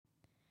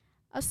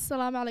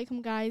Assalamu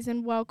alaikum, guys,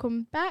 and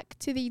welcome back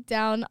to the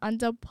Down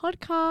Under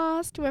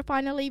podcast. We're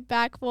finally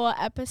back for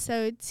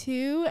episode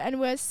 2, and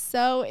we're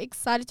so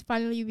excited to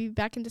finally be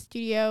back in the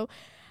studio.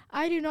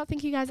 I do not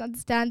think you guys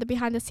understand the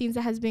behind the scenes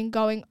that has been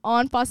going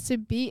on for us to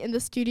be in the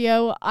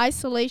studio.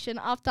 Isolation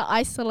after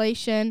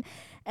isolation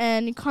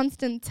and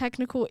constant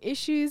technical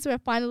issues. We're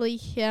finally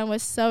here, and we're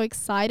so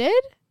excited.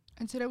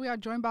 And today we are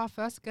joined by our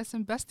first guests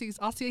and besties,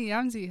 Asi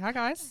and Yamzi. Hi,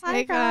 guys.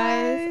 Hi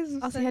guys.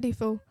 Asi, how do you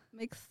feel? I'm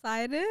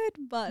excited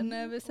but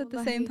nervous at the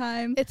Wallahi. same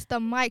time. It's the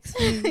mics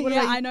for me.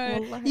 Yeah, I know.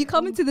 Wallahi. You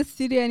come into the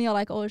studio and you're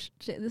like, oh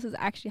shit, this is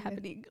actually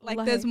happening. Like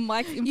Wallahi. there's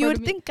mics in You front would of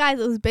me. think, guys,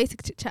 it was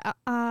basic chit chat.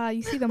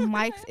 You see the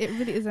mics, it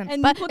really isn't.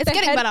 And But you put it's the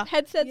getting better.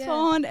 headsets Yeah.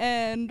 on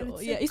and And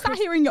it's yeah, so you start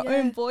crisp. hearing your Yeah.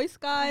 own voice,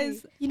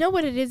 guys. You know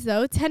what it is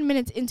though? 10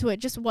 minutes into it,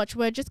 just watch.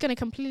 We're just going to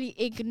completely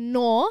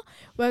ignore.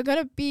 We're going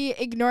to be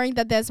ignoring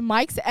that there's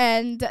mics.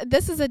 And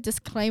this is a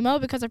disclaimer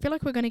because I feel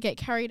like we're going to get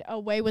carried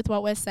away with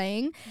what we're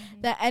saying.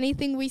 That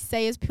anything we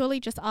say is purely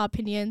just our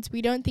opinions.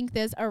 We don't think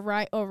there's a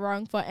right or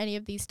wrong for any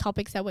of these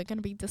topics that we're going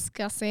to be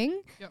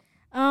discussing. Yep.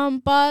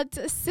 But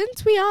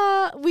since we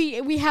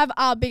have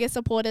our biggest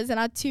supporters and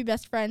our two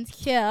best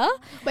friends here.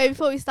 Wait,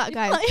 before we start,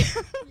 guys,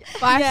 Yes.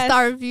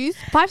 5-star reviews.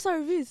 5-star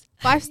reviews.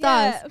 5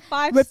 stars. Yeah,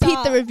 5 Repeat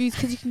star. the reviews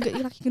because you can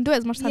you can do it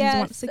as much time as you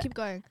want. Yes. So keep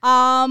going.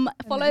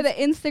 Follow the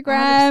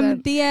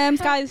Instagram, 100%.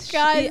 DMs, guys,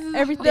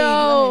 everything.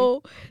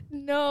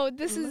 No,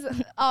 this is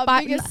our But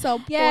biggest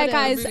support. Yeah,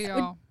 guys, We really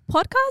are.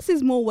 Podcast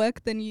is more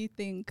work than you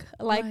think.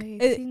 Like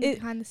seeing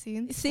behind the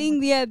scenes. seeing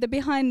the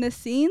behind the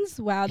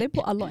scenes. Wow, they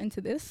put a lot into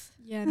this.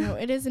 Yeah, no,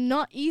 it is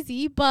not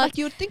easy, but Like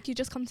you would think you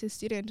just come to the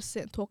studio and just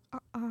sit and talk.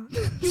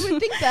 you would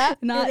think that.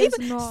 Nah, It is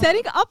even not.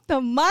 setting up the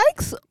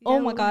mics.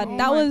 Oh my god, Oh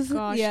that my was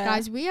gosh, yeah.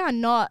 guys, we are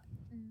not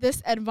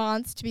this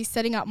advanced to be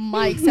setting up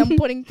mics and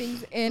putting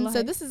things in. So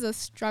Like- this is a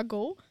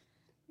struggle.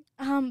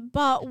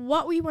 But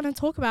what we want to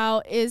talk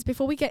about is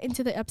before we get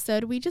into the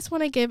episode, we just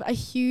want to give a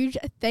huge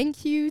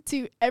thank you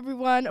to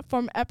everyone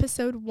from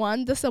episode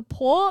 1. The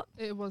support.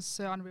 It was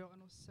so unreal.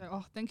 And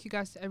also, thank you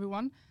guys to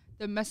everyone.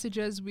 The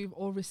messages we've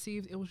all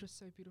received, it was just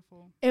so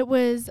beautiful.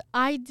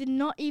 I did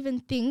not even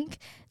think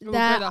It will go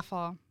that that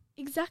far.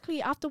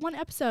 exactly after one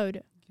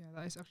episode. Yeah,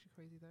 that is actually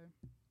crazy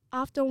though.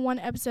 After one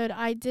episode,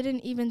 I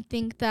didn't even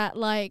think that,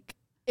 like,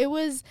 it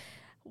was,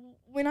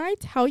 when I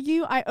tell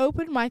you, I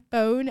opened my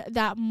phone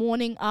that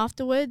morning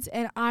afterwards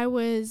and I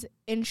was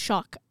in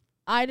shock.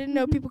 I didn't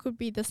know people could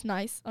be this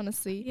nice,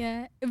 honestly.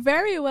 Yeah,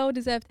 very well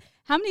deserved.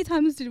 How many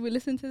times did we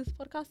listen to this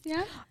podcast?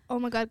 Yeah. Oh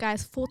my god,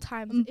 guys, 4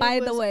 times. And by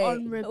It the was way,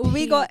 on we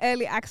repeat. got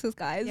early access,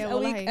 guys. Yeah, a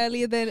week wallahi.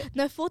 earlier than.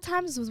 No, 4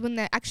 times was when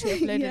they actually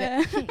uploaded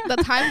Yeah. it. The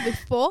time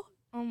before.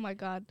 Oh my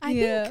god. I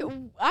Yeah.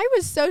 think I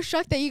was so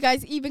shocked that you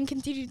guys even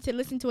continued to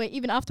listen to it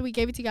even after we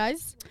gave it to you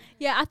guys.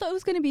 Yeah, I thought it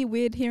was gonna be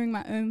weird hearing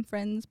my own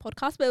friends'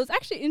 podcast, but it was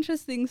actually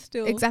interesting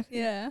still. Exactly.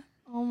 Yeah.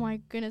 Oh my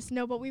goodness.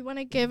 No, but we want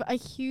to give a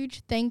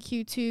huge thank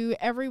you to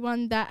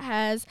everyone that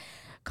has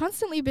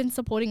constantly been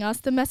supporting us.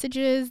 The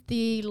messages,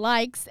 the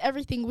likes,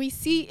 everything. We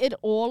see it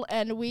all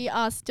and we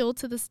are still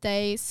to this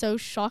day so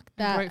shocked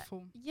And that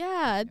grateful.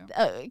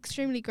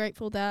 extremely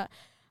grateful that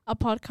a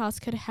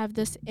podcast could have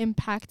this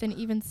impact and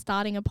even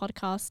starting a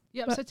podcast.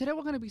 Yeah, But- so today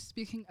we're going to be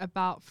speaking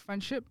about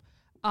friendship.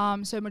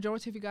 So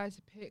majority of you guys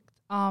picked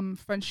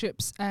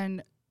friendships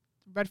and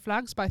red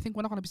flags, but I think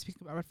we're not going to be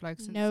speaking about red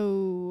flags. Since,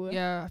 No.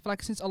 Yeah, I feel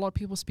like since a lot of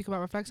people speak about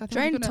red flags, I think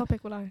Drain we're gonna,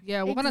 topic, will I?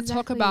 yeah, we're going to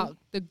talk Exactly. about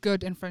the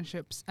good in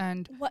friendships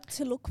and What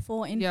to look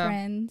for in Yeah.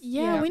 friends.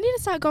 Yeah, we need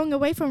to start going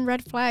away from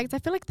red flags. I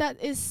feel like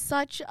that is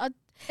such a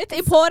It's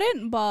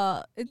important,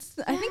 but it's.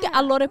 I think Yeah.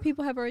 a lot of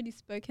people have already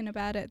spoken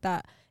about it.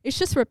 That it's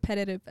just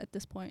repetitive at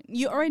this point.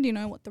 You already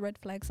know what the red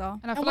flags are.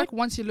 I feel like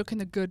once you look in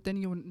the good, then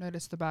you will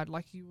notice the bad.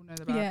 Like you will know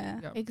the bad.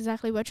 Yeah.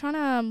 exactly. We're trying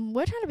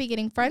to be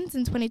getting friends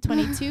in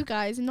 2022,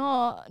 guys.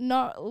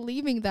 Not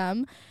leaving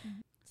them.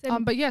 So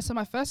But yeah, so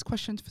my first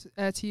question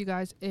to you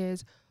guys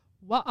is,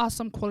 what are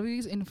some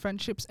qualities in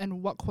friendships,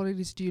 and what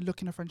qualities do you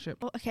look in a friendship?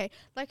 Oh, okay.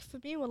 Like for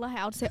me, wallahi,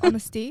 I would say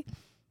honesty.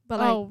 But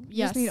like, Oh,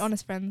 you just need yes.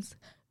 honest friends.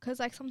 Because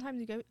like sometimes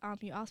you go,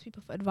 you ask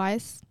people for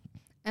advice,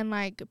 and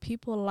like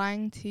people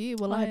lying to you,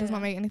 wallahi, does yeah.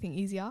 not make anything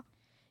easier.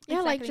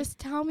 yeah, like Exactly. just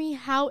tell me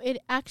how it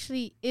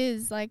actually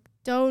is. Like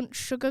don't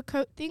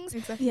sugarcoat things.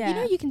 Exactly. Yeah. You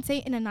know, you can say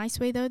it in a nice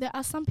way though. There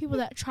are some people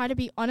that try to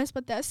be honest,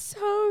 but they're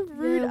so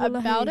rude wallahi.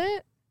 about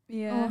it.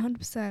 Yeah. Oh,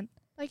 100%.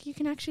 Like you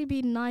can actually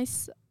be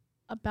nice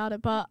about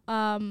it, but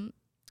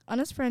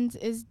honest friends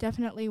is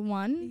definitely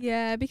one.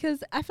 Yeah,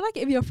 because I feel like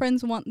if your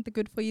friends want the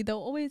good for you, they'll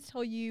always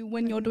tell you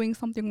when you're Mhm. doing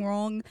something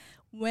wrong.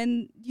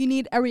 When you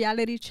need a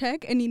reality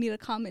check and you need to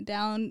calm it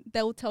down,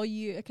 they'll tell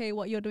you, okay,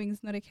 what you're doing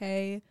is not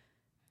okay.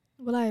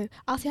 Wallahi.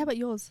 I'll see how about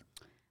yours.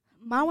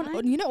 My one,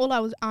 Mine? you know, all I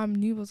was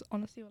knew was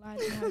honesty. Wallahi, I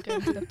didn't have to go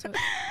into depth to it.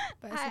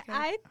 But it's okay.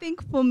 I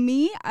think for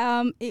me,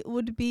 it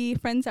would be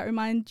friends that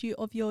remind you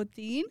of your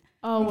deen.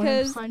 Oh,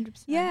 Because,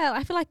 100%. Yeah,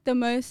 I feel like the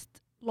most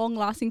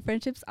long-lasting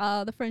friendships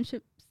are the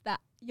friendships that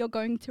you're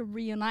going to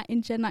reunite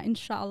in Jannah,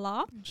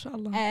 inshallah.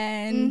 Inshallah.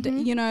 And,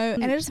 Mhm. you know,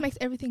 And it just makes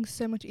everything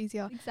so much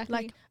easier. exactly.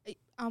 Like,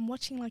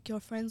 watching like your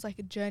friends like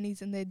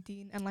journeys in their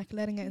deen and like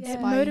letting it Yeah.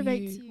 inspire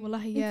Motivates you. you.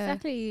 Wallahi, yeah.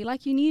 Exactly.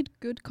 Like you need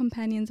good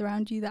companions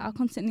around you that are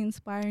constantly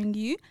inspiring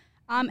you.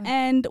 Mhm.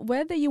 And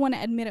whether you want to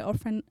admit it or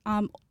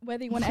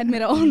whether you want to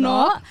admit it or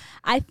not,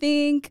 I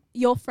think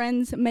your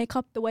friends make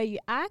up the way you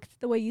act,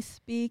 the way you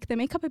speak. They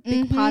make up a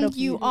big part of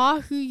you. You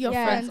are who your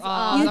Yeah. friends Friends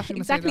are. are. I was actually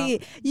gonna say that.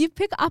 Exactly. You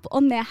pick up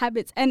on their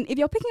habits, and if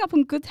you're picking up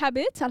on good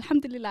habits,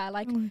 alhamdulillah.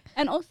 Like, Mm.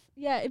 and also,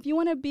 yeah, if you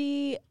want to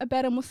be a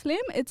better Muslim,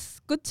 it's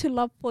good to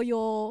love for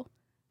your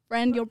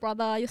friend, your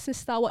brother, your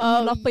sister, what Oh,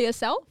 you love for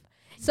yourself.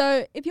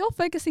 So if you're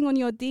focusing on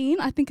your deen,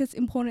 I think it's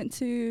important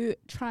to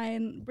try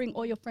and bring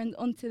all your friends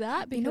onto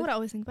that. You know what I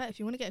always think about? If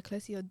you want to get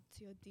close to your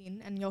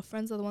deen and your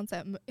friends are the ones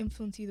that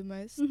influence you the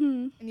most,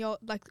 Mm-hmm. and you're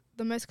like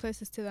the most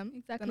closest to them,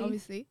 Exactly. then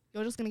obviously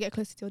you're just gonna get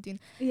closer to your deen.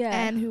 Yeah.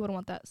 And who would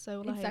want that?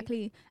 So like,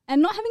 Exactly.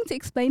 And not having to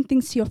explain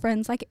things to your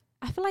friends. Like,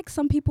 I feel like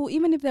some people,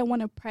 even if they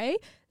want to pray,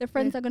 their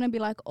friends Yeah. are going to be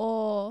like,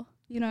 oh,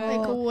 you know,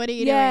 Like, what are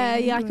you yeah,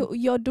 doing? yeah, like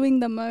you're doing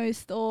the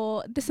most,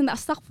 or this and that,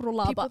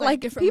 astaghfirullah. People But like like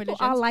different people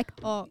are religions.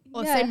 like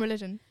or Yeah. same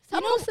religion.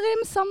 some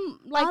Muslims, some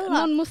like Allah.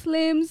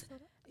 non-Muslims.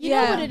 You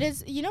know what Yeah. it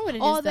is? You know what it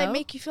is, Or they though?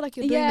 make you feel like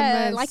you're doing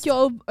Yeah, the most. like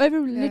you're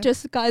over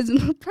religious, guys.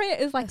 Prayer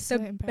is like That's the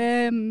so embarrassing.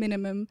 bare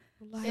minimum.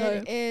 Wallahi.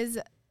 It is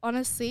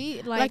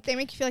honestly like they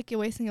make you feel like you're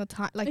wasting your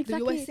time. Like you're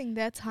Exactly. wasting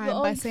their time You're-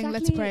 by saying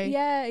let's exactly, pray.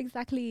 Yeah,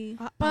 exactly.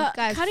 But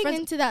guys, cutting friends-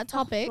 into that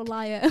topic,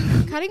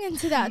 Astaghfirullah. cutting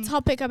into that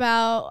topic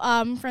about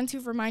friends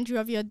who remind you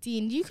of your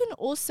deen, you can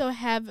also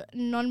have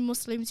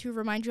non-Muslims who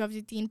remind you of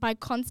your deen by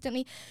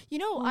constantly, you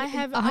know, Oh, I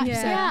have,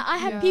 100%. I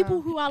have Yeah.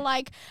 people who are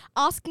like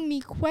asking me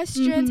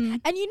questions,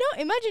 Mhm. and you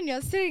know, imagine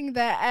you're sitting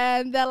there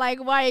and they're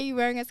like, "Why are you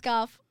wearing a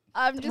scarf?"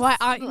 I'm just Why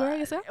aren't you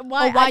wearing a scarf?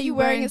 Why Or are you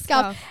wearing a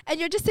scarf? scarf? And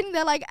you're just sitting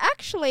there like,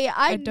 actually,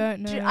 I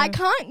don't know. I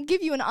can't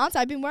give you an answer.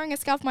 I've been wearing a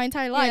scarf my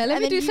entire life. Yeah, let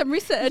And me then do you- some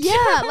research.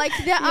 Yeah, like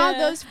there are Yeah.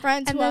 those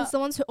friends And who are there's the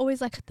ones who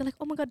always like, they're like,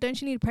 oh my god, don't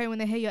you need to pray when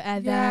they hear your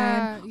adhan?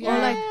 Yeah, Or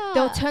like Yeah.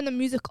 they'll turn the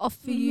music off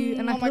for you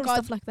and Mhm. like Oh my little God.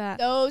 stuff like that.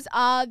 those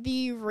are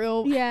the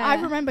real. Yeah. I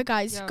remember,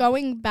 guys, Yeah.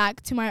 going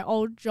back to my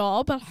old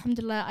job.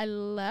 Alhamdulillah, I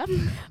left.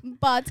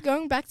 But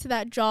going back to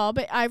that job,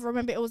 I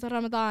remember it was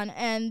Ramadan,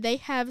 and they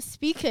have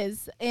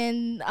speakers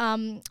in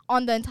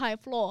on the entire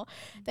floor.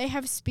 They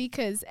have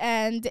speakers,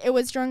 and it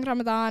was during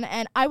Ramadan,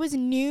 and I was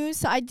new,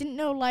 so I didn't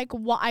know like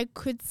what I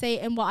could say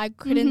and what I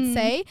couldn't Mhm.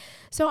 say.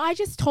 So I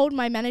just told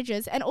my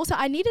managers, and also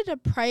I needed a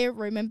prayer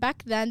room, and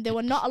back then there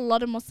were not a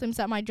lot of Muslims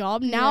at my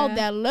job. Now Yeah.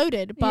 they're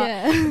loaded, but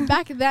yeah.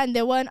 back then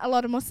there weren't a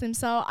lot of Muslims,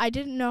 so I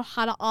didn't know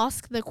how to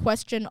ask the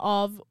question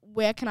of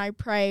where can I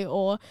pray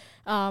or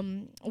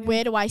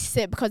where do I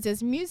sit because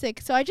there's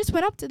music. So I just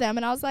went up to them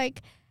and I was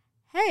like,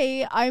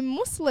 hey, I'm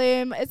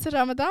Muslim, it's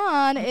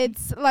Ramadan,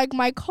 it's like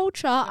my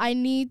culture, I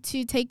need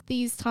to take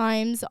these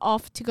times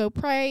off to go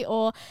pray,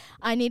 or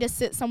I need to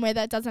sit somewhere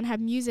that doesn't have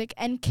music.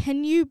 And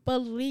can you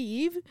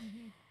believe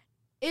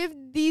if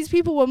these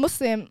people were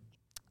Muslim,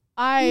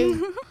 oh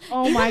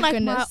Even my like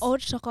goodness. my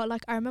old shaka,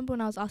 like I remember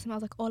when I was asking, I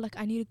was like, oh, like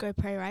I need to go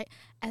pray, right?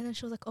 And then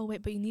she was like, oh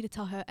wait, but you need to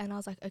tell her. And I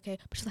was like, okay.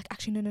 But she's like,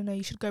 actually, no,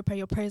 you should go pray.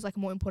 Your prayer is like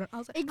more important. I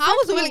was like, I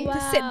was Exactly. willing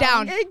to sit Wow.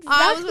 down.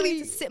 I was willing Exactly.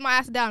 to sit my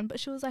ass down. But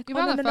she was like,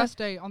 Even oh, on the no. first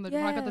day when I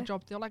got Yeah. the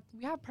job, they were like,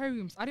 "We have prayer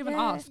rooms." I didn't even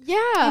Yeah. ask. Yeah.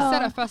 He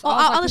said at first. Oh, I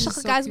was our like, other "This is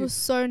shaka so guys cute." were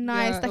so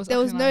nice. it Like was there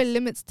was actually no nice.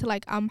 limits to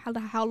like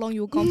how long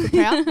you would come for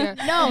prayer. Yeah.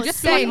 No, You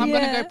just be like, same. I'm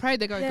gonna Yeah. go pray.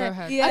 They go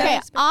ahead. Yeah. Okay,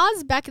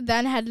 ours back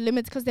then had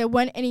limits because there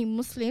weren't any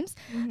Muslims.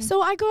 Mhm.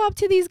 So I go up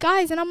to these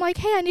guys and I'm like,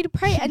 hey, I need to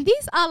pray. And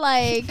these are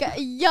like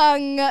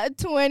young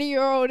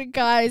 20-year-old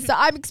guys. So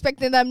I'm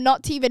expecting them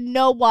not to even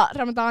know what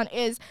Ramadan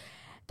is.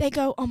 They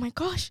go, oh my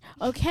gosh,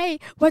 okay,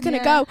 we're going to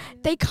Yeah. go.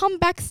 They come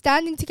back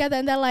standing together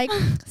and they're like,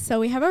 so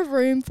we have a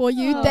room for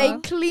you. They Aw.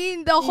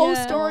 cleaned the whole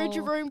Yeah. storage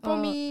room for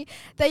me.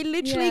 They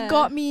literally Yeah.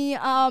 got me,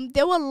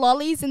 there were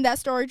lollies in that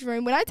storage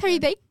room. When I tell you,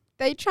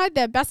 they tried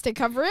their best to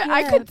cover it. I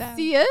Yeah. could Damn.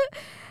 see it.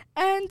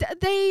 And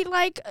they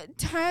like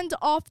turned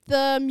off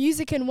the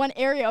music in one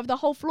area of the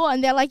whole floor,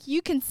 and they're like,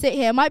 you can sit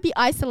here. It might be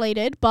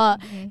isolated,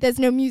 but there's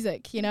no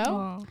music, you know?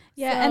 Oh.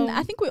 Yeah, and So-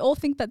 I think we all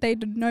think that they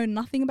know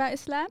nothing about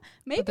Islam.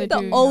 Maybe they the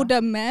do, yeah.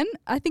 older men,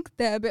 I think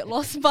they're a bit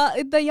lost.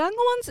 But the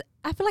younger ones,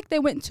 I feel like they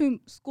went to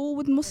school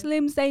with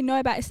Muslims. They know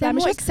about They're Islam.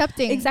 It's more just-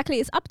 accepting. exactly.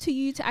 It's up to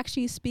you to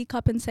actually speak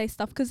up and say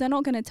stuff because they're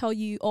not going to tell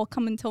you or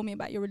come and tell me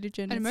about your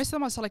religion. And It's- most of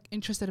them are so like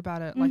interested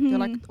about it. Like they're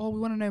like, Mhm. "Oh, we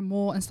want to know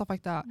more" and stuff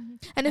like that.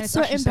 And it's it's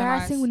so actually so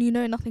embarrassing nice. when you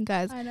know nothing,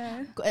 guys. I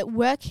know.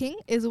 Working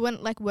is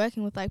when like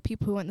working with like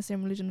people who weren't the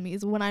same religion as me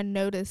is when I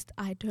noticed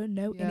I don't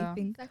know Yeah.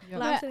 anything. Yeah.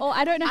 Like, Or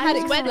I don't know how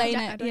to swear explain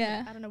I it. don't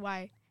Yeah. know. I don't know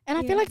why. And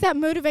I Yeah. feel like that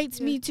motivates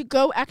Yeah. me to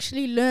go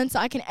actually learn so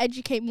I can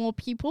educate more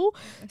people.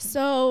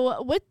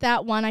 So with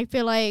that one, I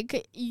feel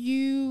like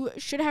you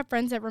should have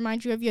friends that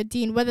remind you of your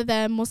deen, whether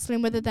they're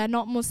Muslim, whether they're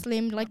not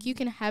Muslim, like you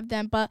can have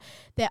them. But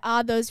there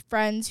are those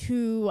friends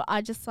who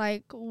are just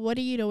like, what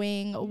are you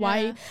doing? Why?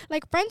 Yeah.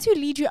 Like friends who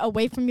lead you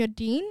away from your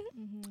deen.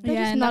 They're Yeah,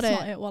 just and not that's it.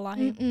 not it.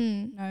 Wallahi.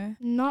 Mm-mm. No.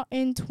 Not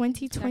in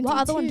 2022. What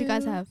other one do you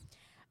guys have?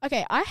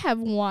 Okay, I have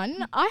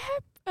one. I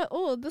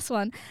have, this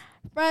one.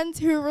 friends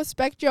who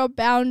respect your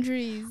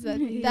boundaries. That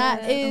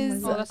Yeah.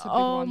 is, Oh, that's a big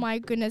oh one. my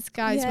goodness,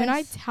 guys. When I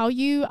Yes. tell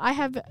you, I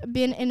have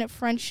been in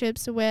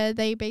friendships where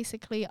they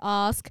basically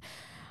ask,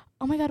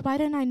 oh my God, why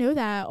didn't I know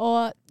that?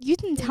 Or you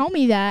didn't tell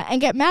me that, and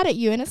get mad at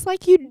you. And it's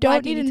like, you Why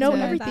don't do need you to know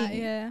that?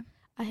 everything. Yeah.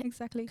 I hate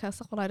Exactly.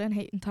 I don't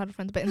hate entitled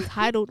friends, but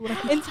entitled.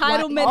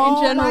 Entitlement Oh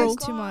in my general.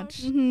 Too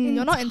much. Mhm.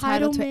 You're not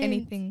entitled to Entitlement.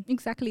 anything.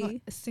 Exactly. Not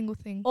a single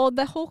thing. Or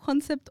the whole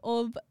concept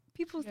of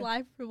people's Yeah.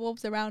 life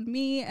revolves around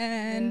me,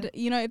 and Yeah.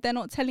 you know, if they're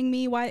not telling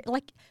me why,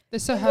 like, They're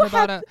so People hurt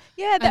about have- it.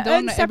 yeah, And their they wanna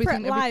own know separate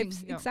everything,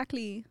 lives. yeah.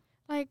 Exactly.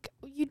 Like,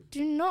 you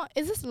do not,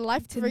 is this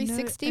life To know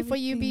 360 for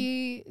you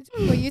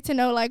everything. for you to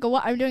know like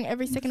what I'm doing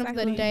every second of the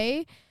Exactly.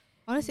 day?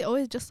 Honestly,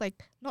 always just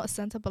like not a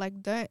center, but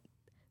like don't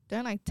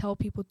like tell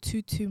people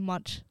too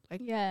much.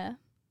 Like Yeah.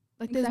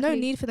 there's no exactly.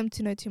 need for them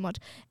to know too much.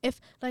 If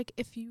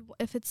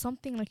it's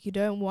something like you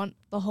don't want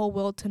the whole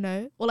world to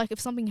know, or like if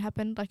something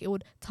happened like it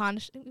would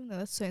tarnish, even though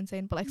that's so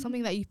insane, but like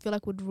something that you feel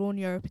like would ruin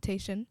your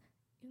reputation,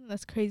 even though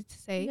that's crazy to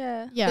say.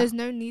 Yeah. Yeah. There's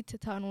no need to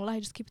tell, and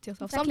wallahi, just keep it to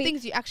yourself. Exactly. Some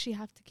things you actually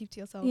have to keep to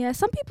yourself. Yeah.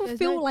 Some people There's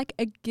feel no- like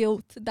a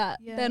guilt that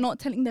Yeah. they're not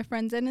telling their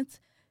friends, and it's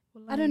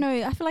I don't know.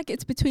 I feel like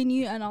it's between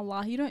you and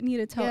Allah. You don't need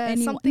to tell Yeah,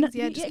 anyone. some things,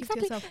 No, just keep to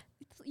exactly. yourself.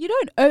 You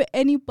don't owe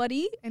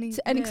anybody an Yeah.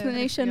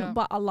 explanation Yeah.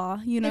 but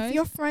Allah. You know. If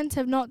your friends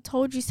have not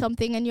told you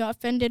something and you're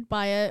offended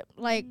by it,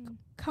 like, Mm.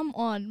 come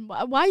on.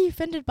 Why are you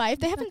offended by it? If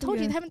they haven't told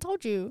you, Yeah. they haven't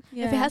told you.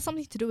 yeah. If it has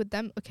something to do with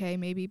them, okay,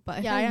 maybe. But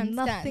if Yeah, I it has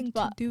understand, nothing to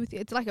but- do with it,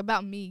 it's like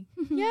about me.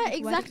 Yeah,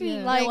 exactly.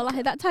 yeah. Like, yeah,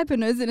 well, that type of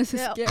nosiness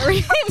is Yeah.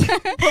 scary.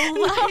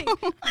 Wallahi. No.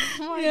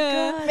 Oh my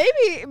Yeah.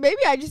 God. maybe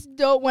I just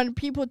don't want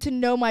people to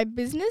know my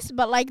business,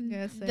 but like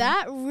Yeah, same.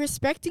 that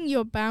respecting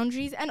your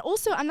boundaries. And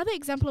also another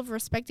example of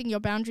respecting your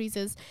boundaries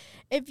is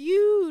if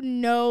you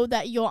know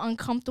that you're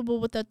uncomfortable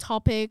with a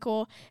topic,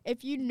 or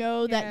if you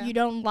know Yeah. that you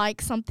don't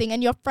like something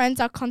and your friends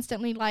are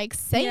constantly like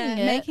saying Yeah,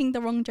 it, making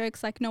the wrong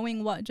jokes, like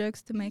knowing what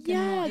jokes to make.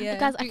 Yeah, and what, yeah.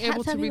 Guys, I Being can't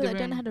able tell to read people the that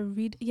don't know room. how to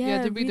read. Yeah,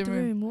 Yeah, to read the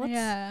room. What?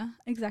 Yeah,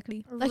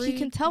 exactly. Like you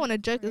can tell when a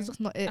joke is room. just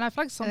not it. And I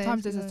feel like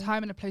sometimes there's a yeah.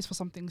 time and a place for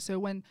something.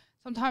 So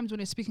sometimes when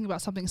you're speaking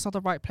about something, it's not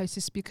the right place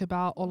to speak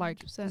about, or like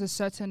 100%. there's a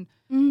certain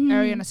Mm-hmm.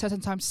 area and a certain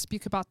time to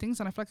speak about things.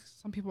 And I feel like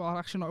some people are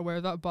actually not aware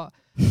of that. But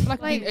I feel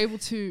like being Like- able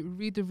to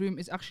read the room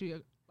is actually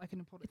like an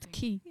important It's thing.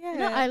 key. Yeah,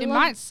 No, I It love-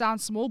 might sound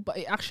small, but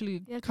it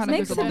actually Yeah, 'cause kind it of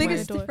makes goes the a long way.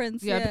 biggest way.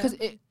 difference. Yeah, because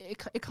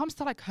it comes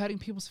to like hurting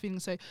people's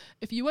feelings. So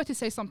if you were to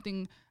say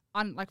something,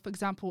 like for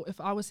example, if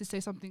I was to say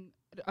something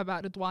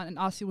about Ridwan and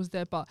Asi was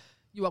there, but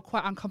you are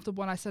quite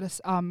uncomfortable when I said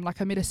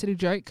like I made a silly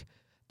joke,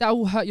 that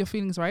will hurt your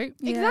feelings, right?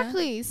 Yeah.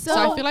 Exactly. So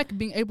I feel like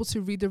being able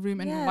to read the room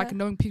and like Yeah.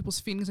 knowing people's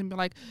feelings and be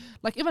like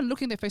even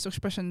looking at their facial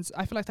expressions,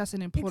 I feel like that's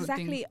an important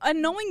Exactly, thing.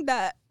 and knowing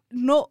that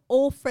not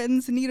all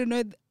friends need to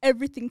know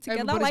everything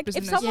together. Everybody's Like if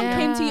business. someone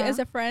came to you Yeah. as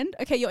a friend,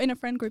 okay, you're in a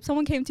friend group.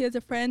 Someone came to you as a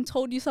friend,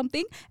 told you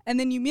something, and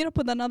then you meet up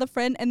with another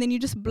friend, and then you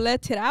just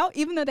blurt it out,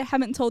 even though they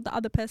haven't told the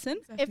other person.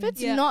 if it's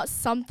Yeah. not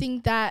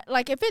something that,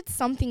 like, if it's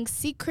something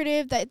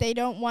secretive that they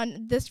don't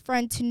want this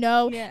friend to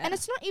know, Yeah. and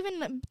it's not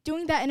even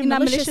doing that in a In a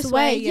malicious, malicious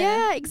way. way,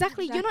 yeah.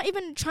 Exactly. You're not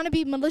even trying to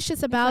be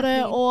malicious about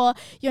Exactly. it, or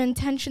your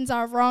intentions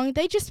are wrong.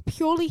 They just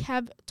purely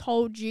have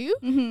told you.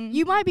 Mm-hmm.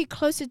 You might be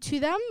closer to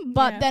them,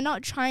 but Yeah. they're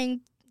not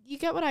trying. You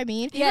get what I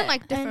mean? Even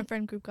like and- different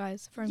friend group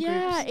guys, friend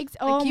Yeah. groups.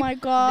 Oh keep my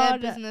Their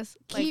God. business.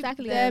 Keep like,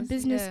 their theirs,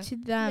 business yeah. to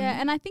them. Yeah,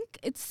 and I think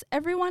it's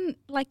everyone,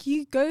 like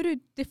you go to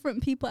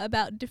different people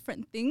about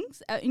different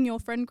things in your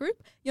friend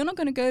group. You're not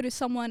going to go to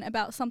someone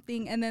about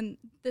something and then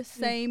the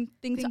same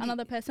thing to Think-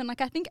 another person.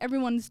 Like I think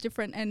everyone's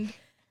different, and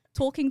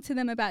talking to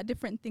them about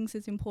different things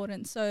is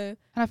important. So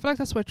And I feel like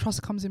that's where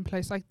trust comes in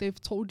place. Like they've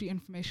told you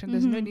information.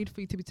 There's no Mhm. need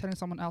for you to be telling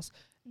someone else,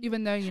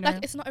 even though you know.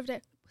 Like it's not every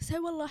day. Say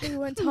wallahi, we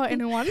won't tell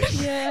anyone.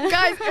 yeah,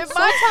 Guys, if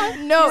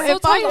I no, if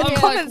Sometimes I I'm hear like,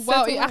 comments, well,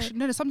 that's it why. actually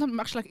no. Sometimes I'm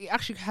actually like it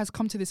actually has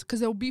come to this because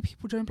there will be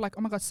people trying to be like,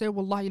 oh my god, say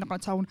wallahi, you're not gonna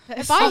tell.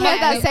 if I hear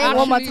that It saying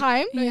one more actually-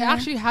 time, No, it Yeah.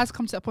 actually has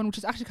come to that point, which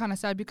is actually kind of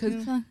sad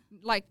because Yeah.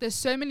 like there's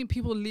so many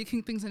people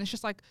leaking things, and it's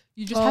just like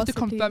you just Oh, have to so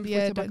confirm please, before yeah,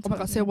 you say, like, don't oh my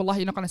tell god, say me. wallahi,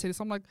 you're not gonna say this.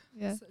 I'm like,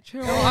 Yeah.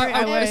 chill.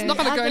 Don't worry, It's not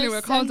gonna go every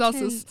anywhere. Calm down,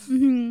 sis. sentence-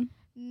 mm-hmm.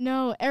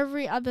 No,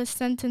 every other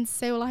sentence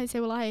say wallahi, say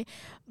wallahi. I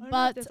don't know if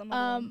But there's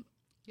another one.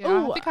 Yeah,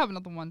 Ooh. I think I have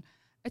another one.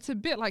 It's a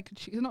bit like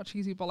it's not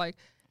cheesy, but like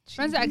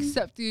friends that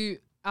accept you.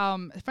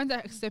 Friends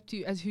that accept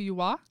you as who you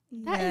are.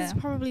 that is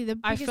probably the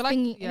I biggest feel like-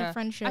 thing in yeah. a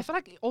friendship. I feel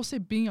like also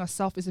being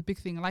yourself is a big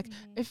thing. Like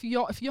if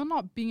you're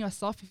not being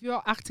yourself, if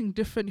you're acting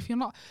different, if you're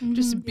not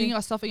just being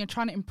yourself and you're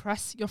trying to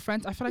impress your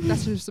friends, I feel like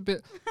that's just a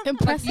bit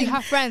Impressing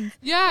have- friends.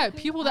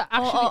 people that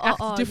actually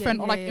act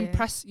different or like yeah.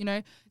 impress. You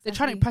know, they're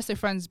trying to Exactly. impress their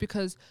friends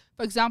because,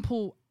 for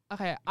example,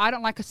 okay, I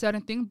don't like a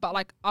certain thing, but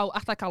like I'll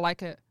act like I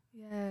like it,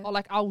 Yeah. or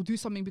like I'll do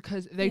something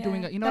because they're Yeah.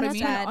 doing it. You know and what I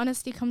that's mean? when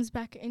honesty comes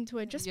back into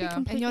it. Just Yeah. be And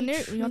completely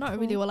And you're not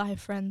really truthful. wallahi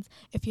friends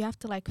if you have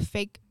to like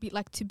fake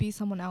to be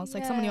someone else,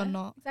 like someone you're Yeah.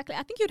 not. Exactly.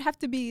 I think you'd have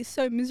to be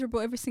so miserable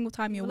every single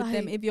time you're with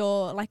them Like- if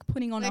you're like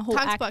putting on a Like, whole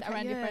times act back,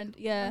 around your yeah. friend.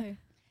 Yeah. Wallahi.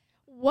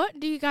 What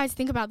do you guys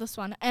think about this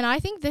one? And I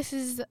think this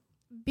is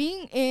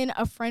being in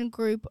a friend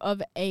group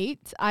of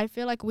 8, I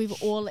feel like we've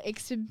all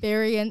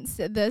experienced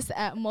this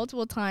at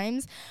multiple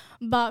times.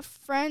 But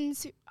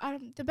friends,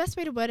 the best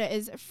way to word it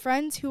is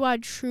friends who are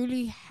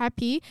truly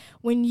happy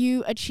when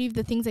you achieve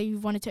the things that you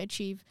wanted to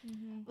achieve.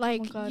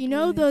 Like, God, you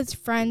know, really. those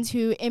friends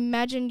who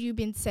imagine you've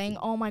been saying,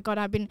 oh my God,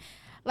 I've been,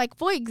 like,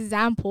 for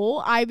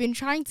example, I've been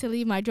trying to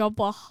leave my job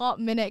for a hot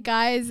minute,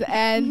 guys.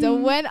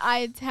 And when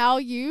I tell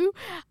you,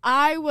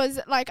 I was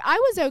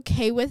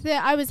okay with it.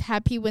 I was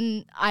happy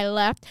when I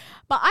left.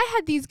 But I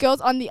had these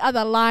girls on the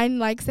other line,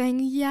 like, saying,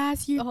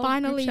 yes, you The whole group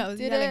finally chat was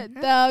did yelling. it.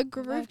 The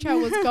group chat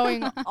was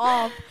going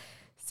off.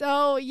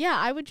 So, yeah,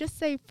 I would just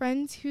say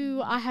friends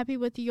who are happy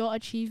with your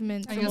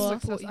achievements. And your or-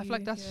 success. I feel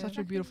like that's such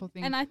a beautiful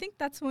thing. And I think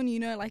that's when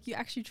you know, like, you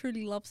actually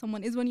truly love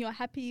someone, is when you're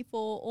happy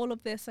for all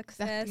of their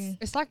success. Exactly.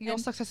 It's like your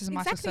And success is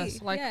my Exactly.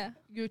 success. Like yeah.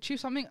 you achieve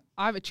something,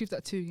 I've achieved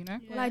that too. You know.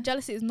 Yeah. Like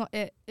jealousy is not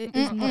it. It Mm-mm.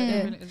 is not It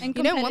it. really isn't. And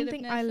You know, one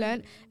thing I competitiveness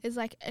learned and- is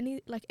like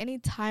any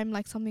time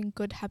like something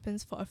good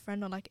happens for a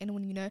friend or like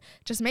anyone you know,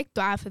 just make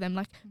dua for them.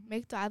 Like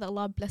make dua that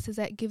Allah blesses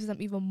it, gives them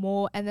even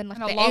more, and then like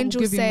And the Allah will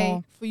angels give you say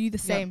more. for you the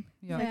same.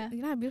 Yeah. Yeah. Like,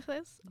 you know how beautiful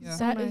it is? Yeah.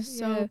 That nice. is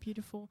so Yeah.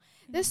 beautiful.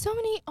 There's so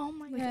many. Oh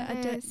my Like, Yeah, I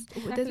goodness. There's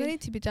Exactly. no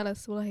need to be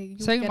jealous. Wallahi, you'll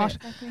Saying get Mash-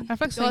 it. Exactly. I feel like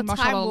Your saying time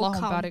mashallah will Allahumma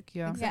come. barik.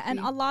 Yeah. Yeah, Exactly. and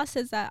Allah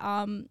says that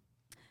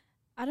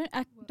I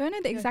don't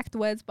know the Yeah. exact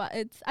words, but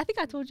I think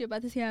I told you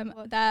about this,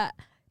 What? that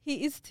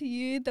He is to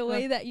you the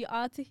way that you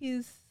are to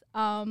His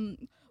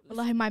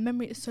Wallahi, my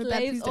memory is so bad.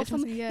 slaves Please or don't tell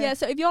something. me. Yeah.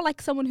 So if you're like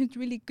someone who's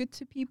really good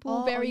to people,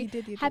 Oh, very you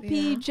did, happy,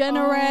 yeah.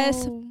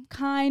 generous, Oh.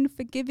 kind,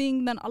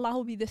 forgiving, then Allah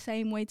will be the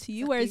same way to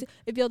you. Whereas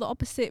if you're the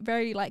opposite,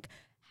 very like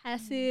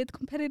hassid,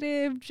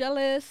 competitive,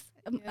 jealous,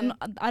 Yeah.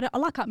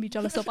 Allah can't be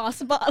jealous of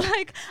us, but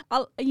like,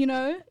 you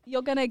know,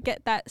 you're gonna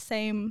get that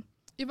same.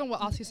 Even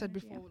what Asi said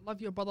before, love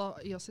your brother,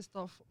 your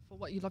sister for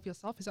what you love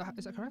yourself. Is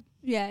that correct?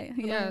 Yeah.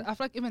 Yeah, I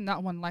feel like even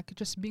that one, like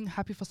just being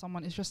happy for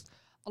someone, is just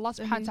Allah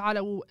So subhanahu wa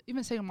ta'ala will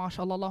even say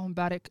mashallah, Allahumma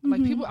barik.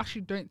 Like Mhm. people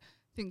actually don't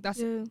think that's,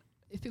 Yeah.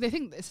 they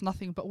think it's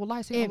nothing, but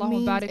wallahi saying It Allahumma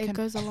means barik it and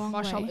goes a long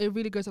mashallah, way. it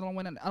really goes a long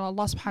way, and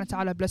Allah subhanahu wa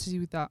ta'ala blesses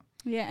you with that.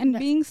 Yeah, and No.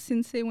 being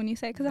sincere when you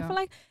say it, because I Yeah. feel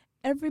like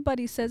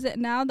everybody says it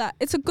now that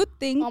it's a good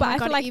thing, Oh but my I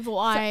God, feel like evil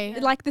eye.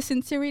 like the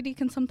sincerity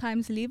can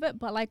sometimes leave it,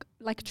 but like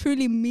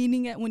truly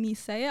meaning it when you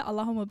say it,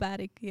 Allahumma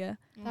barik. Yeah.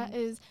 That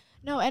is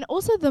no, and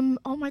also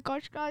oh my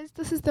gosh, guys,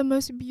 this is the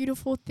most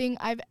beautiful thing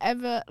I've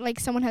ever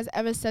someone has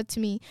ever said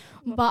to me.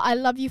 What? But I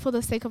love you for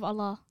the sake of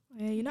Allah.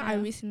 Yeah, you know, I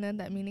Yeah. recently learned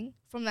that meaning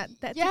from that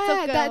Yeah,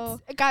 TikTok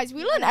girl. that's guys.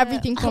 We learn Yeah.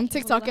 everything from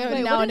TikTok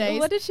Wait, nowadays.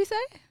 What did she say?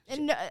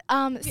 And, You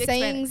explain it,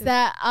 sayings 'cause-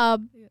 that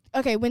Yeah.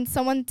 okay, when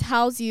someone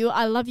tells you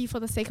I love you for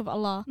the sake of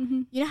Allah,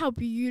 Mm-hmm. you know how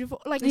beautiful.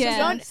 Like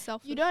Yeah.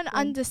 you don't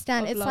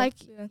understand. It's like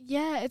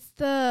it's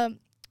the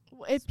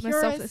It's most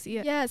purest, selfless,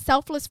 yeah.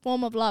 selfless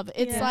form of love.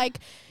 It's Yeah. like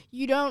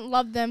you don't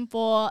love them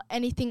for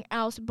anything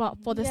else but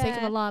for the sake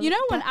of Allah. You know,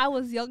 Like when that- I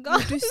was younger, You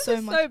do this so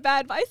is much. so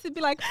bad, but I used to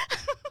be like,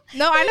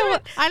 No, I know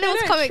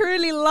what's I coming.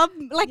 truly love,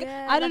 like,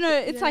 Yeah, I don't like know,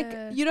 it- it's yeah.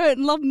 like, you don't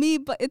love me,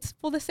 but it's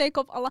for the sake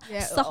of Allah. Yeah,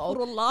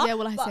 Astaghfirullah. Yeah,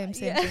 well, I But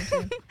same. yeah. same.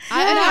 And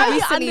I now you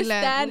recently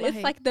understand learned, it's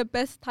wallahi. like the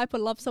best type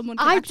of love someone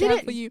can I actually did have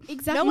it for you.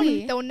 exactly. No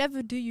one, they'll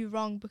never do you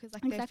wrong because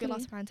like they Exactly. feel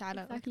Allah subhanahu wa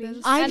ta'ala. Exactly.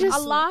 Like, I And just-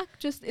 Allah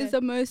just Yeah. is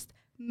the most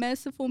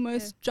merciful,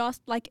 most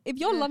just. Like, if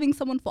you're Yeah. loving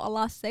someone for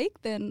Allah's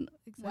sake, then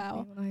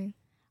wow. Exactly.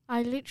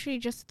 I literally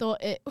just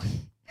thought it.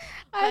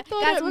 I I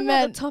thought guys, it what about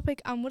meant. the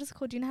topic? What is it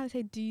called? Do you know how to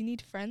say? Do you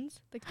need friends?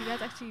 Like, do you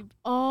guys actually?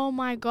 Oh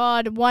my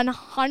God,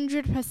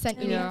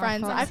 100% you Yeah, need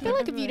friends. I facts. feel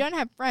like if you don't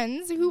have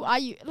friends, who are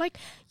you? Like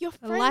your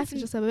friends. Life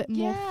is just a bit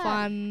more yeah.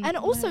 fun. And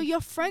also,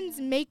 your friends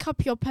make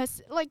up your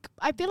Like,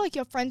 I feel like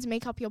your friends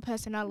make up your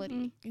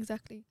personality.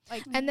 Exactly.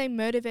 Like, And they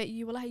motivate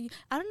you. Well, I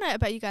don't know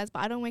about you guys, but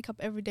I don't wake up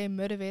every day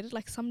motivated.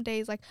 Like some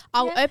days, like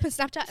I'll Yeah. open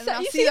Snapchat and So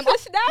I'll you see them. the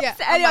snaps, Yeah,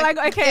 and I'm you're like,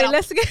 like, okay, get up.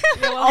 let's go.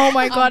 oh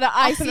my God, I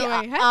up and see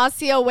away, huh?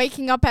 Arcia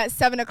waking up at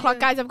 7 o'clock.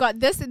 Yeah. Guys, I've got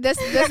this is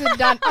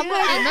done. I'm It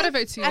like,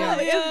 motivates you. And Yeah.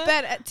 I'm Yeah. in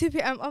bed at 2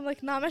 p.m. I'm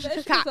like, nah, I'm Let's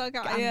just just work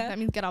out, yeah. That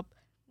means get up.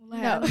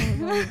 No.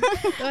 I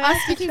I'm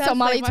speaking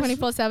Somali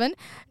 24/7.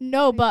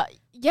 No, but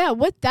yeah,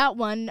 with that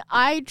one,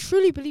 I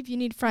truly believe you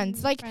need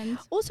friends. Like, Friends.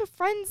 also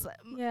friends.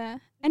 Yeah.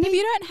 And if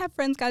you don't have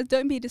friends, guys,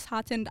 don't be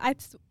disheartened. I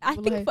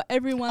Wallahi. think for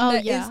everyone Oh that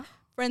is yeah.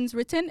 friends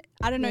written,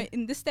 I don't know, Yeah.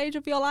 in this stage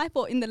of your life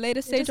or in the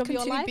later stage Just of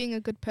your continue life, being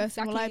a good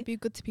person. Will I Exactly. be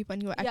good to people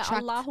and you will yeah,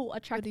 attract. Allah will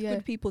attract good, yeah.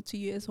 good people to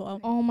you as well.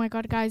 Oh my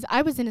God, guys!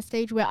 I was in a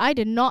stage where I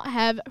did not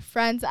have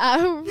friends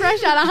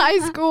fresh out of high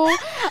school.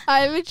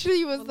 I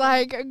literally was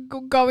like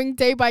going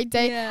day by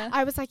day. Yeah.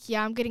 I was like,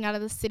 yeah, I'm getting out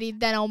of the city,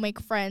 then I'll make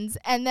friends.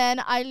 And then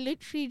I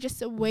literally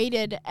just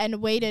waited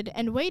and waited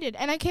and waited.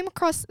 And I came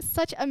across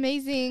such an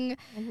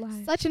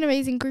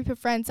amazing group of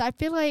friends. I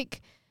feel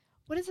like,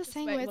 what is the Just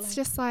saying wait, where it's wallahi.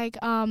 just like,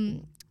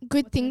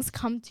 good What's things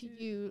come to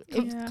you.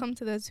 Yeah. Come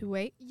to those who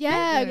wait.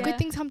 Yeah, Yeah. good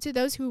things come to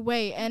those who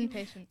wait. And Be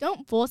patient.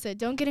 don't force it.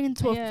 Don't get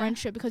into a Yeah.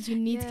 friendship because you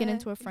need to get Yeah,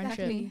 into a friendship.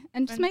 Exactly.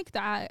 And just Friend- make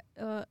that,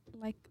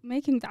 like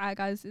making that,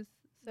 guys, is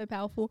so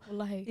powerful.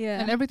 Wallahi. Yeah.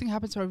 And everything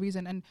happens for a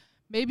reason. And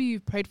maybe you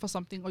prayed for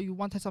something or you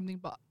wanted something,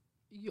 but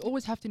you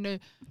always have to know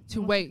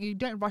to Mhm. wait. You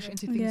don't rush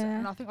into things, Yeah.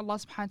 and I think Allah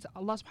subhanahu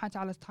wa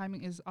ta'ala's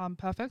timing is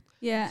perfect.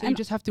 Yeah, So you and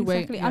just have to wait.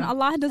 exactly. Yeah. And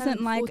Allah doesn't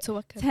Telling like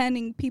full tawakkul.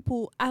 turning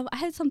people. I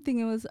had something.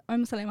 It was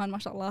Sulaiman,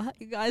 mashallah,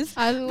 you guys.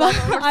 I love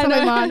I know.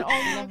 Sulaiman. Oh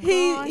my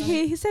gosh.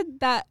 He said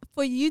that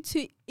for you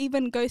to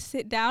even go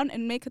sit down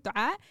and make a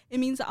dua, it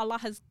means that Allah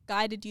has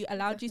guided you,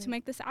 allowed you to Exactly.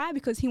 make this dua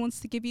because He wants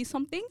to give you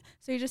something.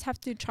 So you just have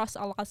to trust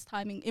Allah's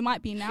timing. It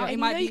might be now. And It you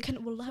might know be. you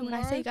can. Wallahi, when I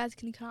say tomorrow. you guys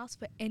can ask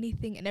for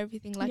anything and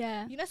everything. Like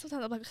yeah. you know,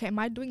 sometimes I'm like, okay, am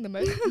I doing the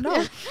most?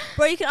 No,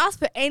 bro, you can ask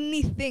for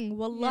anything.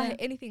 Wallahi, Yeah.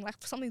 anything. Like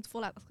for something to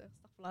fall out.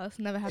 That's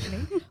never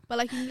happening. But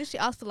like you can literally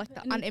ask for like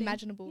the Anything.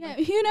 unimaginable. Yeah,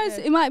 like, who knows?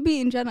 yeah. It might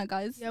be in Jannah,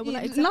 guys. Yeah, well,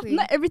 Not, exactly.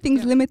 not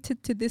everything's Yeah.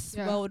 limited to this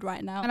Yeah. world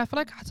right now. And I feel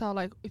like hatta,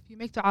 like if you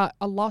make dua,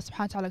 Allah subhanahu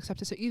wa ta'ala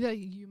accepts it. So either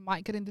you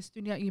might get in this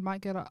dunya, you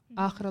might get a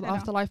akhirah, the Jannah.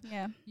 afterlife,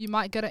 Yeah. you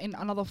might get it in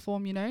another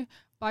form, you know.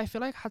 But I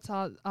feel like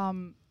hatta,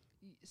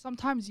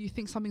 sometimes you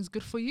think something's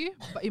good for you,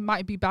 but it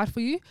might be bad for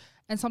you.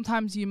 And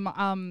sometimes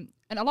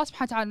and Allah subhanahu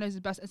wa ta'ala knows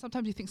the best. And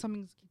sometimes you think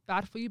something's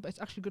bad for you, but it's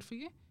actually good for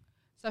you.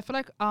 So I feel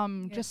like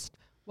just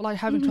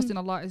having trust in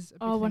Allah is a big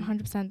Oh, thing.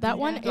 100%. That Yeah.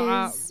 one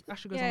Dua is.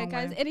 actually goes a Yeah, long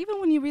guys, way. and even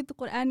when you read the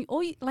Quran,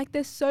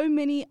 there's so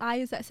many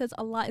ayahs that says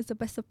Allah is the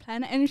best of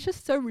planet, and it's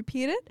just so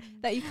repeated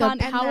that you The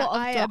can't. And power that of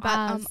ayah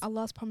about du'as.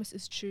 Allah's promise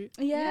is true.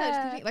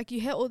 Yeah. Like you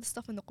hear all the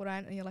stuff in the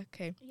Quran and you're like,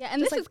 okay. Yeah, and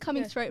Just this like- is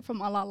coming yeah. straight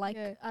from Allah. Like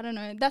Yeah. I don't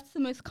know, that's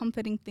the most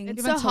comforting thing. It's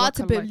Even so hard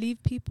to tawakkul, like-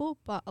 believe people,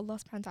 but Allah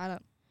subhanahu wa ta'ala.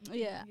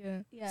 yeah, Yeah.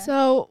 yeah.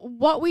 So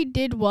what we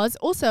did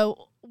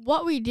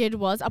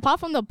was apart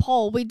from the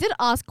poll, we did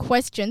ask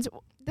questions.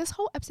 This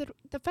whole episode,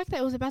 the fact that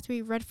it was about to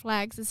be red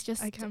flags is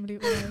just I can't believe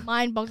it.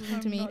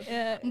 mind-boggling to me.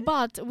 yeah.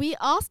 But we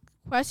asked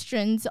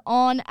questions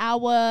on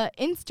our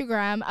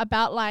Instagram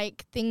about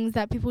like things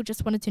that people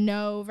just wanted to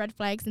know, red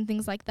flags and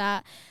things like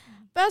that.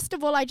 First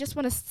of all, I just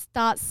want to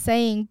start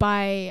saying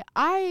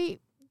I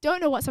don't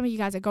know what some of you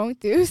guys are going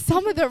through.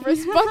 Some of the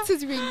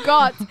responses we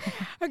got.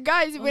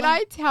 Guys, when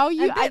I tell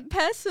you, a bit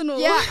personal.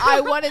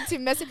 I wanted to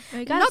message. You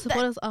Not guys that-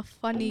 supporters are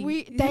funny.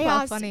 They These people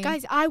are funny.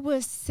 guys. I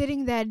was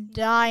sitting there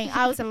dying.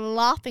 I was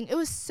laughing. It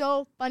was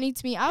so funny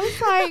to me. I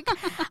was like,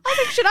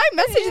 should I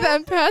message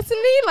them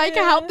personally? Like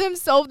help them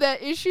solve their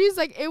issues?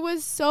 Like it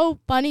was so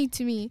funny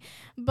to me.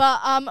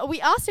 But we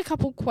asked a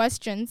couple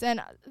questions, and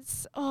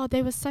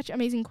they were such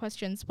amazing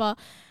questions. But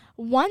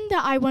one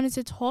that I wanted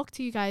to talk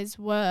to you guys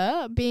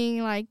were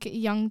being like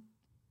young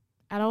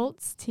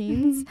adults,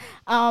 teens.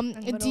 Young Do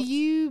adults.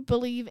 you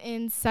believe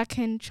in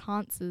second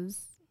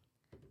chances?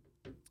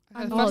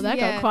 Okay, the Oh, first- that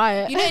yeah. got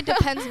quiet. You know, it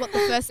depends what the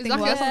first thing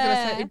Exactly, was. that's what I was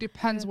gonna say. Yeah. It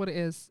depends Yeah. what it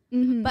is.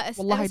 Mm-hmm. But at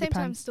Wallahi, the same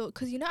time, depends. still,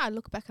 because you know, I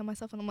look back at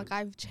myself and I'm like,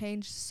 I've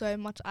changed so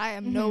much. I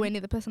am Mhm. nowhere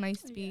near the person I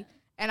used to be,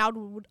 and I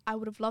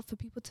would have loved for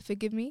people to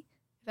forgive me.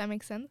 If that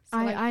makes sense. So,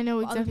 like, I know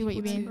for other exactly what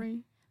you people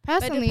mean. but it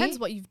Personally, depends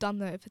what you've done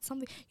though. If it's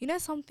something, you know,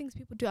 some things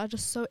people do are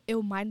just so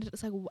ill-minded.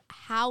 It's like,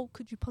 how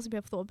could you possibly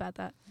have thought about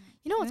that?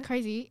 you know what's Yeah.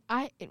 crazy?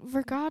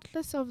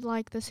 Regardless of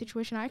like the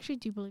situation, I actually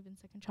do believe in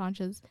second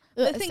chances.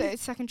 The thing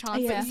is- Second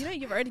chance. Yeah. But you know,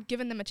 you've already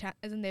given them a chance,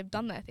 as in they've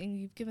done that thing.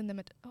 You've given them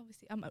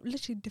obviously. I'm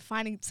literally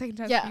defining second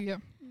chance. Yeah. Yeah.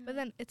 But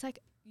then it's like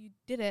you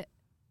did it,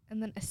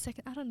 and then a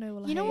second. I don't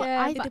know. You know what?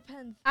 Yeah, I It but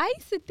depends. I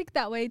used to think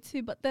that way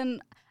too, but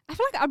then I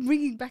feel like I'm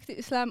bringing back to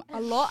Islam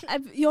a lot.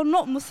 You're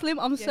not Muslim.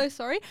 I'm so Yeah.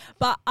 sorry,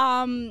 but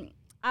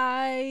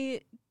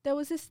there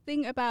was this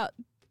thing about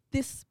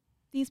these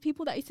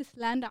people that used to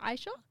slander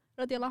Aisha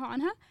radiallahu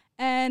anha,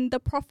 and the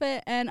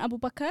Prophet and Abu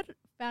Bakr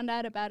found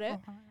out about it.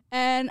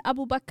 And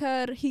Abu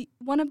Bakr,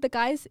 one of the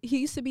guys, he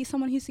used to be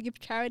someone he used to give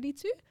charity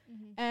to,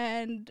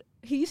 and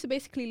he used to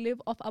basically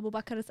live off Abu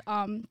Bakr's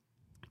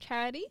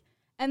charity.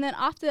 And then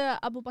after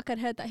Abu Bakr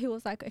heard that, he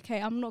was like,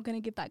 okay, I'm not going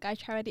to give that guy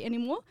charity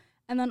anymore.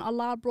 And then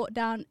Allah brought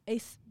down a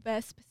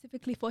verse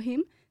specifically for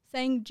him,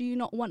 saying, do you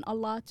not want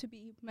Allah to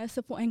be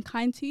merciful and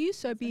kind to you?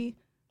 So be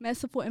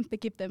merciful and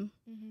forgive them.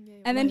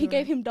 And then he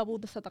gave him double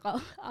the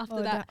sadaqah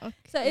after that.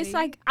 So it's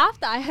like,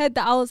 after I heard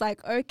that, I was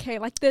like, okay,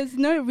 like there's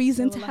no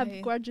reason to have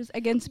Wallahi. grudges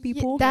against Yeah,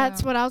 people.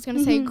 that's what I was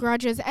gonna say. Mhm.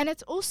 Grudges, and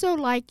it's also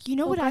like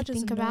what I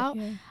think about.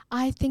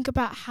 I think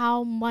about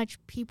how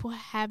much people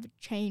have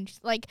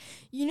changed. Like,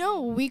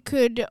 we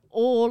could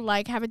all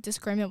like have a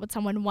disagreement with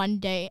someone one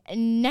day,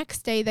 and next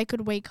day they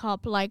could wake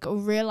up like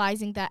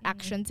realizing their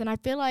actions. And I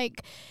feel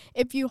like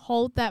if you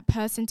hold that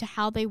person to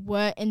how they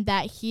were in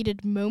that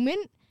heated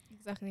moment,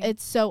 Exactly.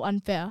 it's so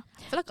unfair.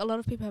 I feel like a lot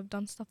of people have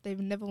done stuff they've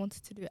never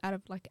wanted to do out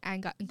of like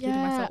anger, including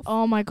Yeah. myself.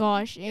 Oh my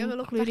gosh, You ever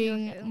look back and you're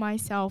including like, "Ew."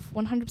 myself,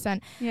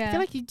 100%. Yeah, I feel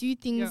like you do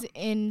things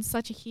in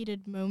such a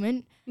heated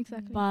moment,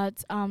 exactly.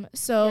 but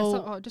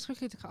So just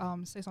quickly to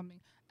say something,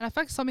 and I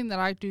feel like something that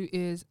I do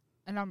is,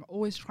 and I'm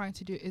always trying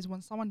to do, is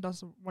when someone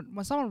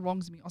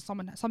wrongs me or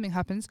something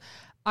happens,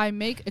 I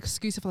make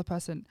excuses for the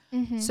person.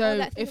 Mhm. So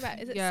that thing if about,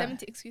 is it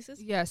 70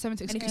 excuses? Yeah,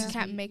 70 And if excuses. you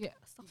can't make yeah,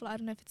 stuff, I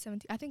don't know if it's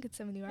 70. I think it's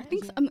 70, right? I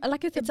think Yeah.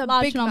 like it's It's a a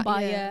large big nu-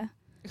 number. yeah. Yeah, I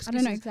excuses.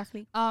 don't know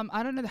exactly.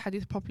 I don't know the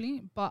hadith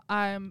properly, but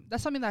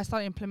that's something that I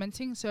started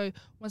implementing. So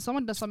when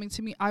someone does something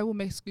to me, I will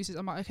make excuses.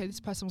 I'm like, okay,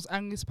 this person was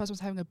angry, this person was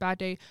having a bad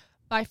day,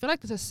 But I feel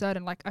like there's a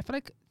certain, like, I feel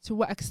like to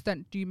what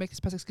extent do you make this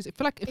person excuse? I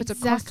feel like if it's a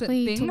constant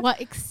Exactly. thing, To what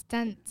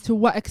extent? to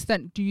what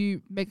extent do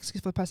you make excuse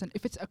for the person?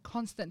 If it's a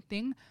constant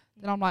thing,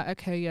 then I'm like,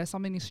 okay, yeah,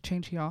 something needs to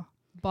change here.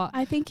 But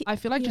I think I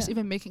feel like just yeah.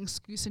 even making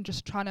excuse and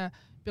just trying to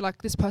be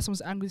like, this person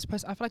was angry, this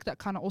person, I feel like that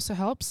kind of also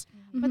helps.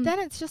 But then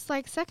it's just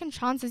like second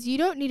chances. You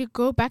don't need to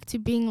go back to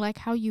being like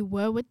how you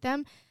were with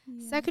them.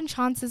 Second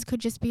chances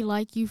could just be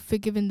like you've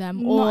forgiven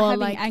them, Not or having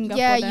like anger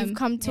yeah, for them. you've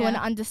come to an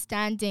Yeah.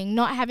 understanding,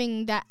 not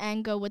having that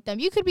anger with them.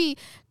 You could be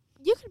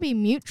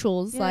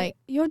mutuals, like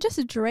you're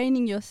just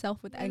draining yourself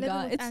with Yeah, living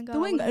anger. with It's anger,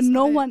 doing what is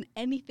no it? one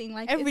anything.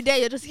 Like Every it's- day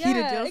you're just heated.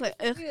 yeah, You're just like,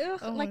 ugh. ugh,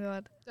 Oh like my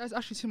god. There's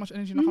actually too much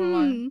energy, not gonna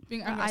lie. Mhm.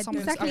 Being angry I at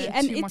someone exactly, is and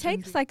actually too it much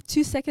takes energy. like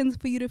 2 seconds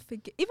for you to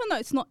forgive. Even though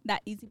it's not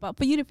that easy, but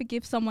for you to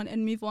forgive someone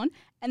and move on,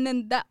 and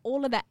then that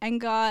all of that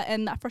anger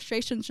and that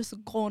frustration is just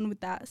gone with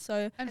that.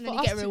 So And for then you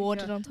us get to-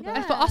 rewarded yeah. on top Yeah. of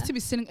And it. for us to be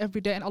sinning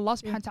every day and Allah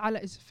Yeah. subhanahu wa ta'ala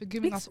is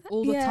forgiving us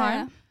all the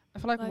time, I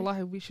feel like,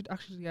 wallahi, we should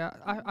actually,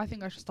 I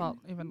think I should start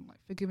even like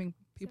forgiving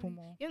people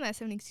more. You know that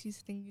 7 excuse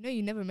thing. You know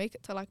you never make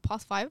it to like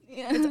past 5.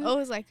 yeah. It's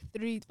always like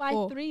 3, by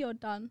 4. 3 you're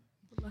done.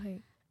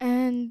 Wallahi.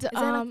 and Is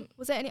there like,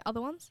 was there any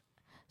other ones?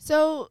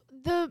 so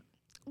Or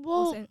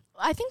well, was it-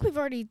 I think we've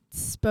already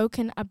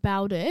spoken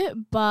about it,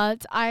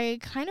 but I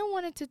kind of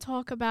wanted to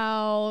talk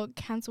about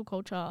cancel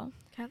culture.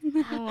 Oh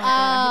my God,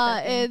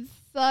 I hate that thing. It's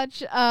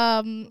such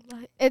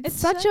Like, it's It's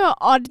such so- a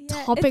odd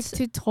yeah, topic it's-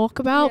 to talk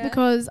about yeah.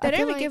 because they I don't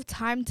feel even like give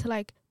time to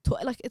like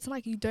talk. Like it's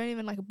like you don't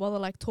even like bother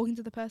like talking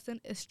to the person.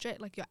 It's straight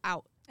like you're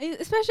out.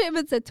 Especially if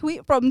it's a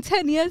tweet from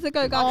 10 years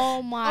ago, guys.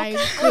 oh my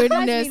I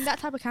goodness. mean that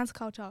type of cancel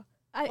culture.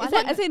 I, Well, I is that,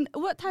 think- as in,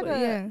 what type well,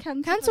 of yeah.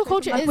 Cancel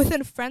culture Like is-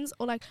 within friends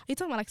or like are you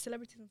talking about like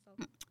celebrities and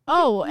stuff?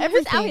 Oh, Who's out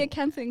here everything.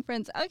 cancelling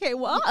friends? Okay,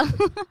 what?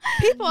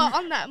 People are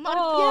on that. Mud.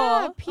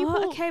 Yeah, Oh,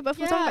 people. okay, but if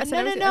we're Yeah, talking about no,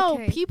 celebrities, no.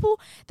 okay. People,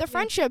 the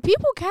friendship.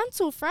 People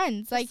cancel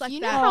friends. Like, like you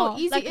know that. how Oh,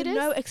 easy like it is.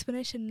 no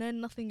explanation, no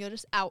nothing. You're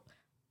just out.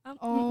 Yeah,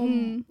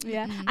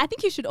 mm. I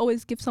think you should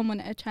always give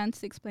someone a chance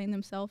to explain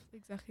themselves.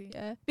 Exactly.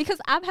 Yeah, because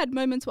I've had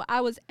moments where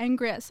I was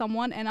angry at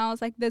someone and I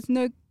was like, "There's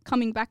no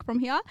coming back from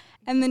here."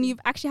 And then you've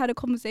actually had a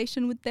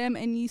conversation with them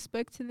and you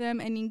spoke to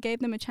them and you gave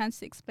them a chance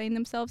to explain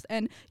themselves,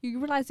 and you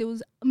realize it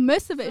was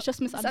most of it is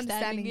just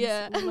misunderstanding.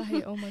 Yeah.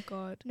 Wallahi, oh my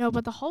god. No,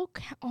 but the whole.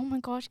 Oh my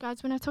gosh,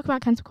 guys! When I talk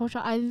about cancel culture,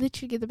 I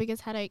literally get the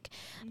biggest headache.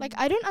 Like,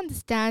 I don't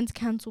understand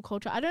cancel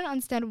culture. I don't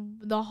understand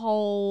the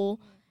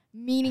whole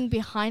meaning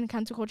behind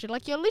cancel culture.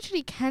 Like, you're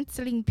literally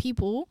canceling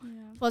people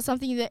for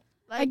something that.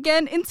 Like,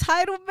 Again,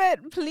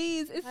 entitlement,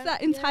 please. It's I-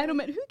 that yeah.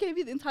 entitlement. Who gave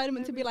you the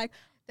entitlement to be like,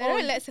 They Oh,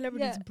 don't let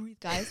celebrities yeah. breathe,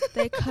 guys.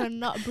 They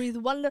cannot breathe.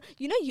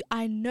 You know,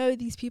 I know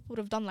these people would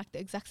have done like the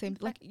exact same.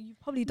 Like you've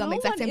probably done the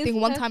exact same is thing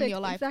one time in perfect, your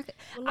life. Exactly.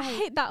 I Wallahi.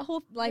 hate that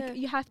whole Yeah.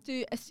 you have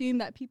to assume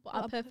that people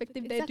are Are perfect. perfect,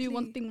 If they do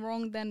one exactly. thing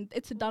wrong, then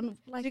it's done.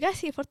 Did you guys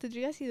see Did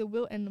you guys see the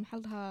Will and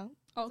Mahalha?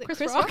 Oh, Was it Chris,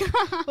 Chris Rock. What did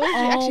you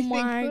oh actually think?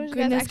 my What did you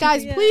goodness, actually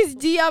guys! think? Please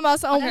DM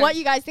us on Okay. what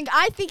you guys think.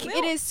 I think it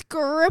Will- is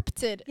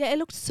scripted. Yeah, it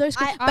looked so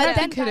scripted. I but don't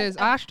then think it is.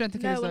 I actually don't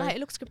think it no, is. well, though. like, it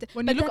looks scripted.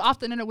 When But you look then-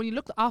 after when you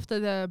looked after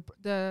the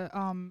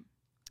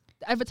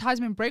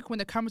advertisement break when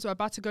the cameras were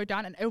about to go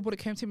down and everybody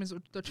came to him and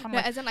they're trying to no,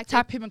 like as in like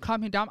tap him and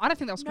calm him down. I don't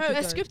think that was no, scripted.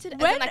 it's though. scripted. As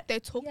When- in, like they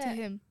talked to yeah.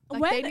 him.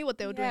 Like they knew what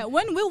they were doing.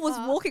 When Will was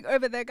But- walking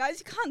over there, guys,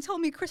 you can't tell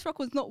me Chris Rock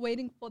was not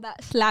waiting for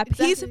that slap.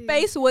 Exactly. His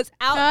face was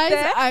out Guys,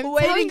 there I'm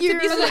waiting telling to you,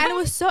 be and and slapped. it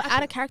was so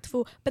out of character.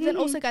 But then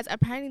also, Mhm. guys,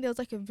 apparently there was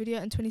like a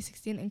video in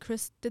 2016, and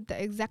Chris did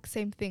the exact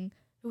same thing.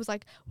 It was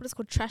like what is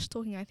called trash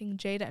talking. I think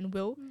Jada and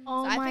Will.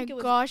 Oh So I my think it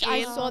was gosh, I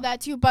anger. saw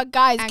that too. But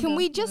guys, can Anger,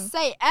 we just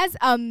say, as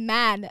a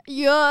man,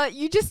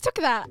 you just took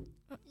that.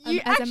 You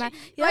As a actually, man,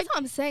 yeah, that's what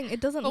I'm saying.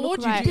 It doesn't But look what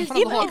would you right. do in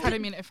front of the whole Even-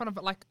 academy and in front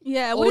of like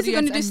Yeah, what is he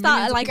going to audience do? and Start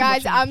millions of like people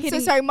guys, watching? I'm so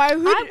hitting- sorry. My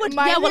hood, I would.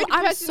 my Yeah, well, hood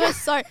I'm person- so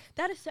sorry.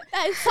 that is so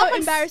so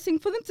embarrassing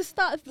for them to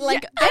start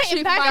like they're actually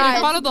embarrassing. fighting. in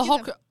front of the Guys, whole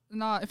you in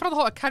front of the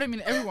whole academy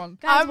and everyone.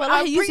 Guys, I'm, well,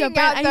 I'm use your bringing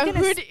brain. out Are the you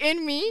gonna hood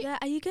in me. Yeah,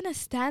 are you gonna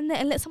stand there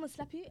and let someone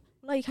slap you?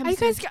 Like, you can Are you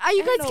guys? Are you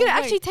Ain't guys no gonna way.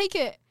 actually take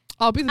it?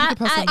 I'll be the bigger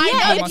person. I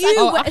yeah, know, if but you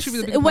I'll actually be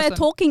the bigger were person.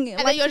 talking, And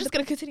then like, you're just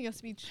gonna continue your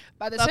speech.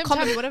 But at the Well, same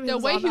comedy, time, whatever the he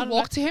was way on, he I don't know.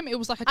 walked to him, it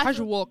was like a I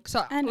casual feel- walk.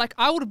 So and- like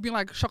I would have been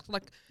like shocked.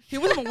 Like he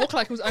wasn't even walking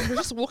like he was angry. He was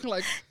just walking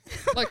like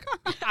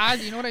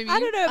Adi, you know what I mean? I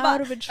don't know, I would but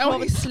have been And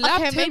when he traumatized. slapped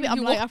Okay, him, maybe he I'm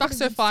like, walked I back would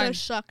so have been fine. so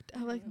shocked.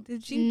 I'm like,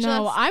 did you just?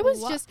 No, I was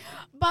what? just.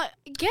 But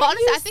get But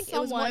honestly, you I think it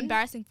was more someone-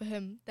 embarrassing for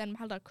him than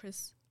Mahalda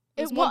Chris.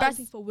 It It was more was.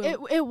 embarrassing for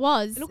Will. It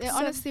was. It looked It so-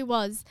 honestly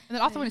was. And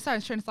then after when he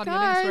started yelling and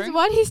Guys, swearing,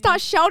 why did he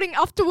start shouting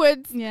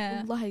afterwards?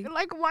 yeah. Like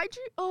Like, why'd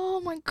you? Oh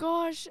my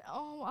gosh!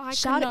 Oh, I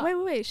shouting.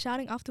 cannot. Wait,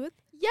 shouting afterwards.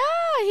 Yeah,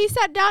 he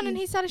sat down and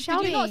he started Did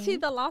shouting. you not see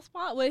the last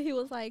part where he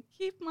was like,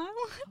 "Keep my"?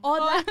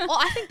 Oh,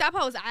 I think that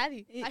part was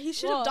Ali. It- He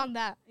should have what? done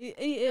that.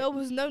 There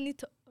was no need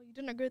to. Oh, you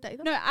didn't agree with that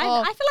either? No,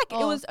 Oh, I feel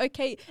like it oh. was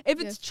okay if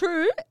Yeah. it's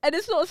true and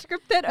it's not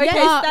scripted. Okay,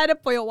 Yeah. stand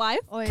up for your wife.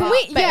 Oh, Can yeah.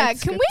 we? But Yeah,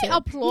 it's can we scripted.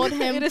 applaud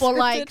him It is for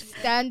like scripted.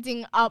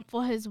 standing up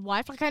for his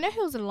wife? Like, I know he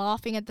was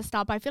laughing at the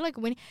start, but I feel like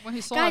when when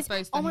he saw guys, her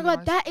face, oh then my he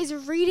god, realised. that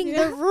is reading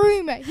Yeah. the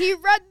room. He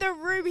read the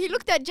room. He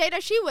looked at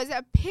Jada. She was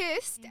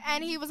pissed,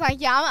 and he was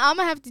like, "Yeah, I'm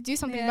gonna have to do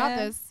something about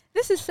Yeah. this."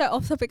 This is so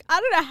off topic. I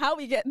don't know how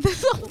we get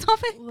this off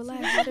topic. Well,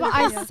 But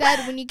I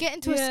said when you get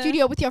into a Yeah.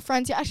 studio with your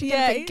friends, you're actually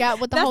gonna forget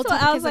what the That's whole what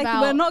topic I was is like.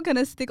 about. We're not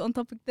gonna stick on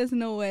topic. There's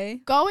no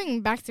way.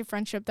 Going back to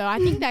friendship though, I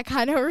think that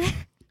kind of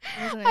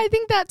I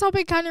think that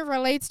topic kind of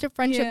relates to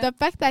friendship. Yeah. The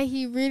fact that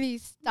he really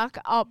stuck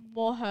up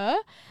for her,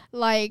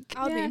 like.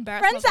 I would be Yeah.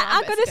 embarrassed. Friends that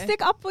are gonna stick.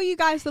 stick up for you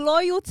guys.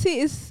 Loyalty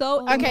is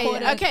so Okay,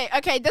 important.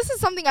 okay. This is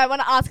something I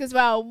want to ask as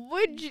well.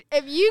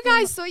 If you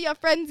guys saw your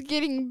friends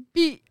getting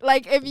beat,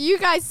 like if you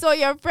guys saw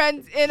your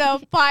friends in a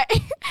fight,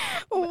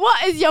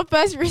 what is your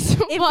first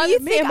response? If you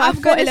me think and my I'm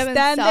gonna 411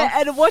 stand there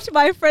self and watch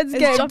my friends It's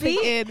get jumping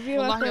beat, in. Me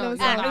and my Wallahi, friend was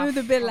yeah. like, I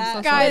would be I'm like,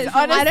 so Guys,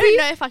 sorry. honestly, I don't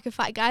know if I could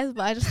fight guys,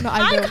 but I just know I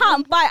I will.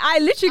 can't fight. I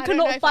literally I don't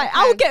know cannot if I fight.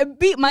 I will can. get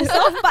beat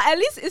myself, but at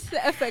least it's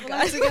the effort, We'll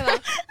guys. together.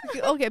 We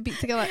could all get beat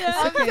together. Yeah.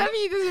 I'm It's okay. telling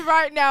you this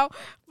right now.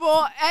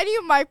 For any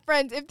of my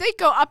friends, if they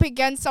go up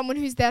against someone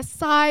who's their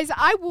size,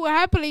 I will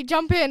happily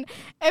jump in.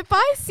 If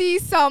I see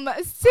some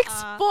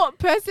 6 foot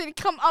person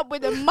come up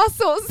with the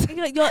muscles,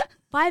 You're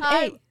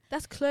 5'8".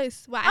 That's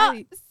close. Wow.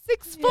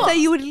 6 foot. So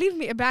you would leave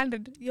me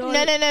abandoned. You're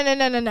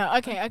No.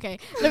 Okay.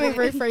 Let me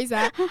rephrase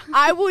that.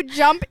 I would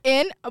jump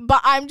in, but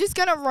I'm just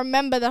gonna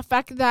remember the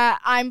fact that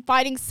I'm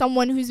fighting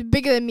someone who's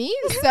bigger than me.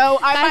 So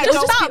I Guys, might just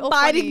go be Stop all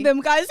biting funny. them,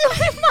 guys.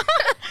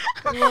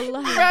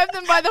 Wallahi. grab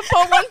them by the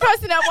foot. One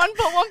person at one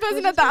foot, one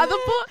person at the other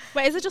foot.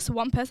 Wait, is it just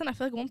one person? I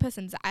feel like one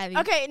person's Ali.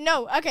 Okay,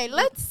 no. Okay,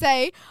 let's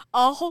say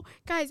a whole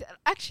guys.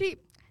 Actually,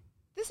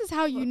 this is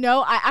how you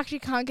know I actually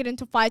can't get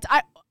into fights.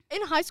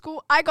 In high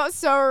school, I got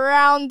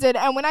surrounded,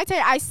 and when I tell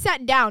you, I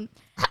sat down.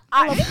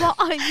 As you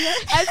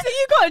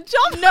got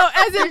jumped. No,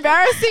 as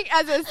embarrassing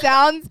as it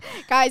sounds,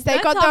 guys, they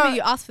Don't got tell the me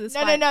you asked for this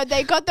no, fight.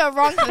 they got the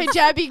wrong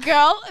hijabi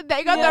girl.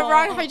 They got the Yeah.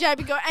 wrong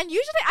hijabi girl, and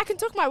usually I can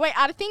talk my way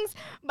out of things,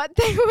 but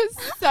they were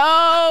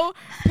so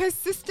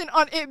persistent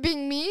on it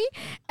being me,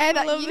 and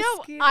I love you this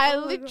know, kid. I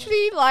Oh my God.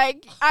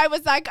 literally I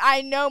was like,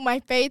 I know my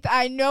faith.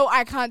 I know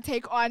I can't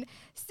take on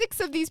 6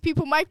 of these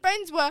people. My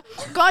friends were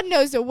God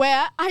knows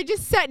where. I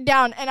just sat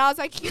down and I was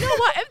like, you know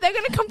what? If they're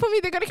gonna come for me,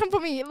 they're gonna come for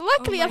me.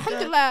 Luckily, my God.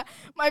 alhamdulillah,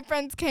 my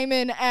friends came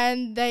in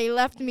and they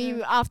left me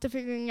Yeah. after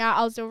figuring out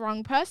I was the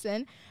wrong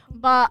person.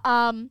 But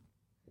You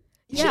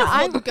should yeah, have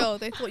I fought the girl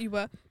they thought you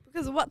were.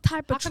 Because what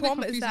type How of can they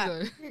trauma is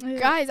confuse you that? though?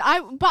 guys,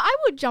 I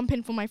would jump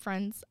in for my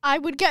friends. I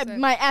would get Same.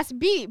 my ass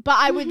beat, but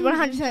I would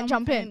 100%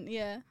 jump in.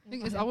 Yeah.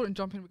 Thing is, I wouldn't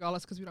jump in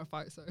regardless because we don't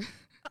fight. So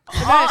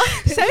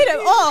Say them.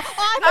 Oh,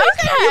 I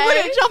thought you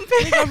wouldn't jump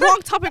in. Nigga, wrong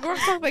topic.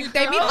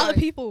 They mean don't. other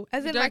people.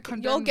 As we in, don't like,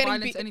 condone you're getting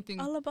violence, beat. anything.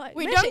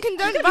 We don't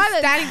condone violence.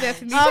 Standing there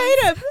for me. Say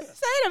them.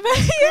 Say them.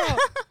 Yeah.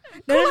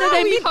 No,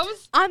 they mean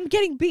Comes- I'm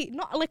getting beat,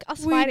 not like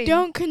us We fighting.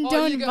 don't Oh,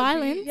 condone you get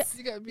violence. beat.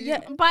 You get beat. Yeah,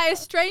 by a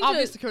stranger. I'll be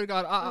a security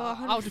guard. Oh,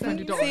 I'll defend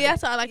you. Don't See, worry.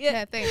 that's what I like to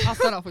hear. Thanks. I'll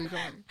stand up for you. Don't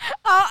worry.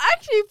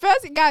 Actually,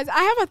 first, guys,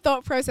 I have a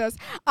thought process.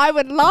 I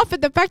would laugh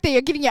at the fact that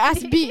you're getting your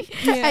ass beat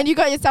Yeah. and you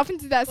got yourself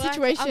into that Well,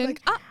 situation. I'm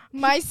like,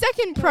 My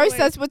second No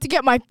process was to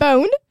get my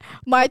phone.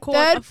 My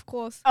third, of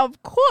course.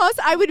 of course,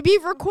 I would be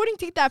recording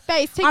to get that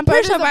face. Take I'm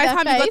pretty photos sure by the of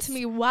time their you got face. to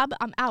me, Wab,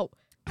 I'm out.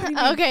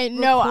 Okay,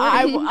 no,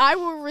 I Recording. I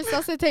will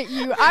resuscitate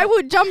you. I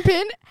would jump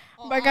in,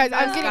 but guys, no.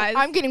 Guys.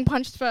 I'm getting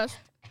punched first.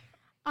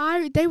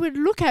 They would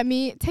look at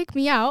me, take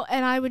me out,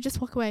 and I would just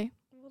walk away.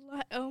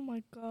 Oh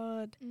my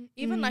god.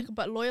 Even Mm. like,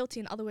 but loyalty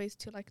in other ways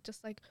too. Like,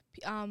 just like,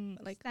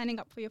 like standing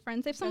up for your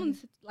friends. If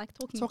someone's like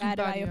talking Talking bad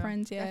bad, about your yeah.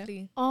 friends, yeah.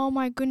 exactly. Oh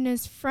my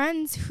goodness,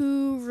 friends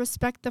who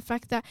respect the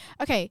fact that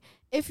okay,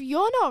 if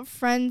you're not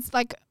friends,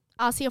 like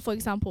Asia for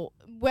example,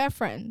 we're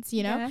friends,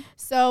 you know. Yeah.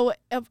 So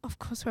of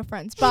course we're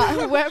friends,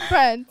 but we're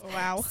friends.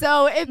 Wow.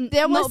 So if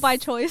there was Not by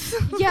choice.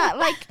 yeah,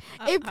 like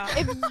if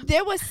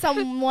there was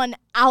someone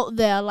out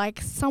there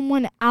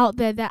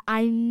that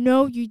I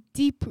know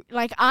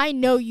I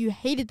know you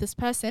hated this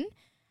person,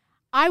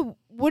 I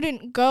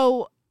wouldn't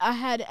go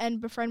ahead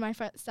and befriend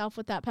myself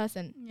with that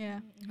person. Yeah.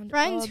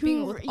 Friends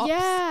who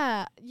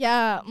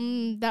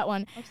that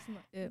one.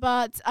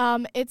 But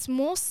it's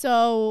more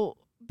so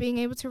being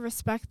able to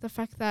respect the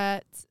fact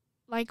that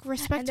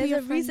respect And to there's your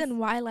a reason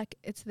why like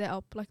it's their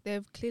up. Like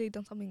they've clearly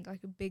done something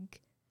like a big.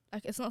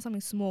 Like it's not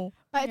something small.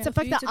 But it's Yeah. the fact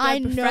For you that to go I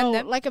befriend know,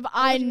 them. like if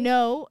I do you mean?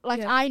 know,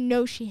 Yeah. I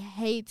know she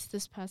hates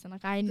this person.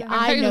 Like I Hate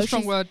know is a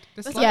strong she's word.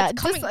 yeah,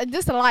 it's coming-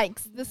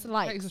 dislikes.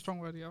 Hate is a strong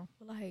word, yo.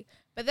 Like,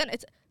 but then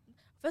it's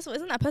first of all,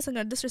 isn't that person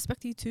gonna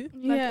disrespect you too?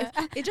 Yeah.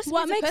 Like, if, it just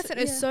What means the makes- person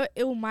is yeah. so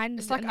ill-minded.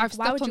 It's like and I've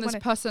why stepped would on you this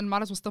wanna- person,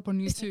 might as well step on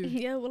you too.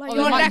 Yeah, well, like Or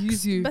you're they might next.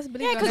 use you. Best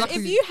believe Yeah, that. because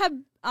Exactly. if you have,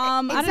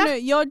 I don't know,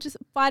 you're just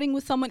fighting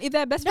with someone. If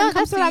their best No, friend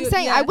comes that's what to I'm you,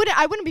 saying. yeah.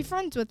 I wouldn't be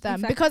friends with them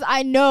Exactly. because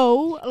I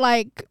know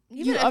like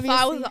Even you if I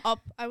obviously. was up,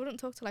 I wouldn't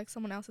talk to like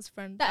someone else's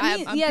friend. That I'm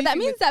means, that beefing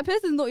means with- that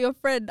person's not your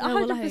friend. No,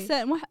 wallahi. 100%.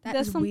 That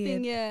There's is something,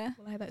 weird. yeah.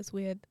 Wallahi, that is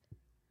weird.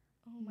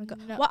 Oh my god.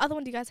 No. What other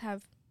one do you guys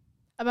have?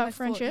 about Like, for-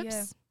 friendships.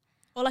 yeah.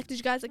 Or like, did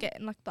you guys get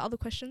in like the other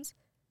questions?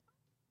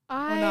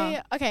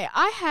 Okay,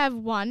 I have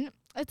one.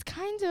 It's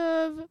kind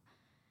of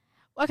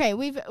okay.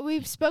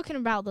 We've spoken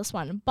about this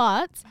one,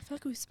 but I feel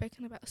like we've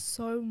spoken about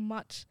so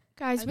much.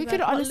 guys, I we don't could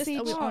know, what honestly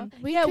list are we on?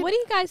 we Yeah, could- what do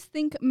you guys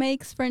think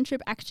makes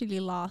friendship actually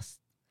last?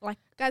 like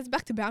Guys,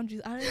 back to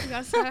boundaries. I don't think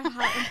I said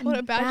how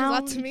important boundaries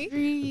are to me.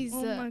 Boundaries.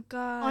 Oh my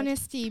god.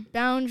 Honesty,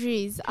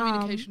 boundaries.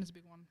 Communication is a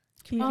big one.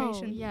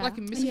 Communication. Oh, yeah. Like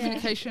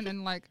miscommunication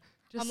and like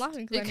just I'm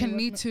laughing 'cause I it need can to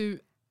lead work to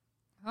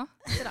I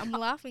said I'm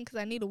laughing because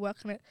I need to work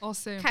on it.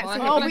 also. Can't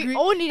say Oh, like we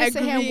all need to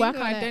sit here and Agreeing work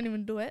when on I it. don't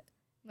even do it.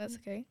 That's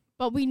okay.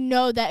 But we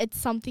know that it's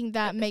something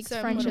that It's makes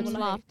so friendships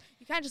important. laugh.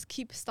 You can't just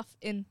keep stuff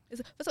in.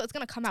 First of all, it's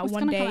gonna come out it's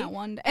one gonna day. come out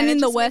one day, and and it in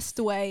the just worst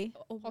way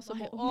Oh,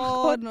 possible. oh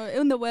Oh, my no,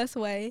 in the worst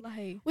way. God.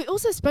 Like, We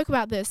also spoke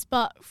about this,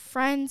 but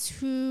friends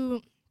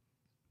who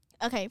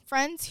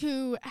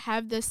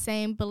have the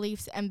same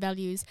beliefs and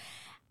values.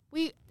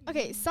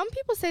 Some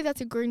people say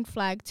that's a green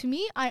flag. To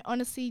me, I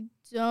honestly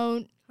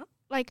don't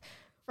like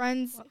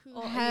friends What? who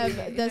Oh, have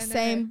yeah, the no.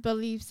 same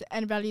beliefs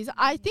and values.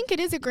 I think it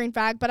is a green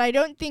flag, but I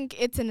don't think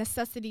it's a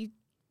necessity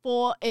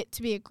for it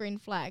to be a green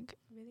flag.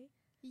 really?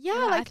 Yeah,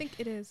 I like think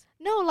it is.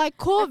 no, like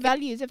core Okay.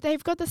 values. If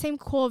they've got the same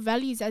core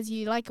values as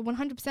you, like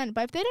 100%.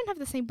 But if they don't have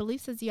the same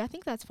beliefs as you, I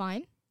think that's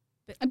fine.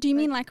 Do you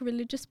mean like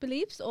religious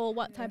beliefs or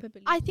what Yeah. type of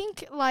beliefs? I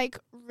think like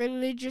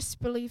religious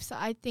beliefs.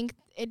 I think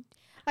it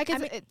like I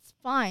it's, mean, it's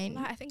fine.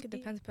 Like, I think it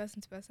depends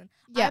person to person.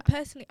 Yeah.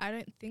 I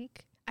don't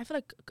think. I feel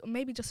like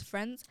maybe just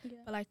friends,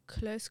 but like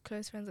close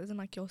friends, isn't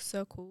like your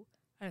circle.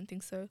 I don't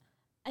think so.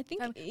 I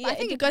think But I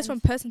think it goes from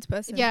depends. person to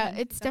person. Yeah,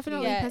 Exactly. it's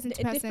definitely yeah, person to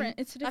d- person. different.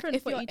 It's Like, different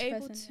if for you're each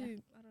able person. to, yeah.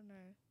 I don't know.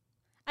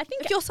 I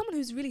think If you're someone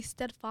who's really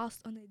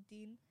steadfast on their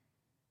deen,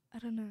 I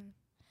don't know.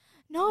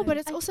 No, but Like,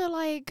 it's also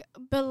like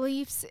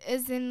beliefs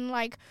is in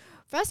like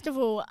first of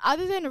all,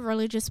 other than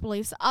religious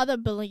beliefs, other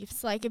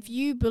beliefs. Like if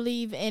you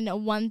believe in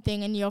one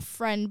thing and your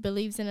friend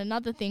believes in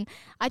another thing,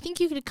 I think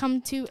you could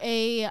come to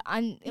a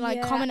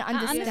common I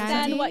understanding.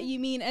 understand what you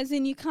mean. As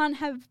in, you can't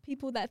have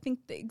people that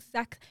think the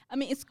exact. I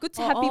mean, it's good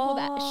to have people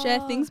that share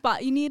things,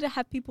 but you need to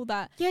have people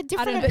that Yeah,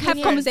 different have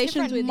opinions, conversations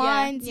different with.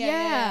 minds.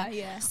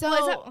 Yeah. So Oh,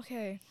 is that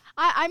okay?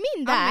 I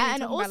mean that, really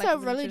and talking about, also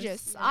like, religious.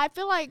 religious,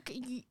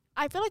 yeah.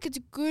 I feel like it's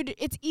good.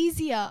 It's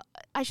easier.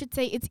 I should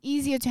say it's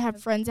easier to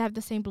have friends that have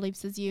the same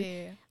beliefs as you.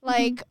 Yeah.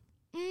 Like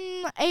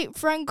 8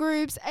 friend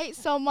groups, 8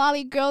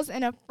 Somali girls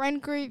in a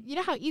friend group. You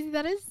know how easy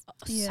that is?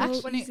 Yeah. So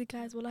Actually- easy,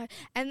 guys. Well,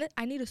 and then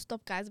I need to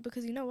stop, guys,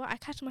 because you know what? I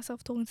catch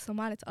myself talking to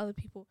Somali to other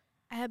people.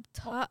 I have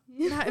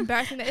you know how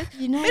embarrassing that is.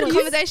 You know, Mid what?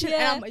 conversation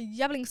Yeah. and I'm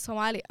yabbling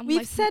Somali. I'm We've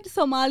like, said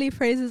Somali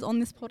phrases on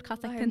this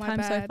podcast like Oh 10 my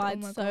times so bad. far. Oh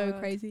It's my so God.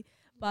 crazy.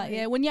 But Right.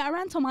 yeah, when you're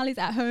around Somalis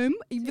at home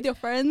with your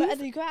friends, but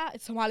then you go out,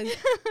 it's Somalis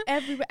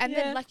everywhere, and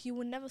Yeah. then like you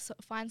will never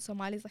find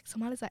Somalis. Like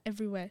Somalis are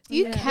everywhere. do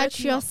you Yeah. catch Where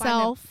can you not find them?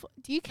 yourself?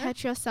 Do you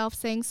catch yourself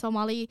saying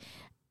Somali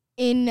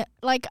in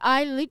like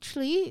I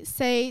literally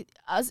say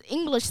as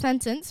English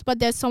sentence, but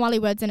there's Somali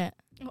words in it.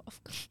 Oh,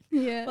 of course.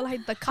 yeah. But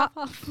like the cut,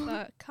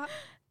 the cut.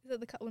 Is it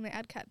the cut when they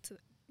add cat to?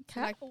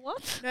 Cat? like-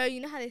 What? No,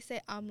 you know how they say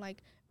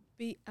like,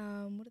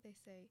 what do they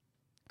say?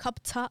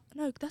 Kapta.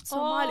 No, that's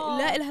Somali. Oh.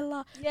 La ilaha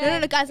illallah. Yeah.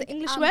 No, guys, an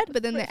English word,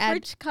 but then they add.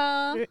 fridge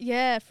car.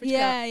 Yeah, fridge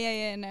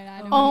Yeah. No, I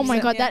don't Oh my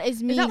 100%, god, yeah. that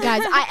is me, that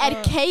guys. I add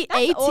Oh. KA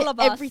That's all to of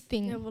us.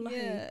 everything. Yeah, wallahi.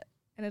 Yeah.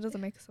 And it doesn't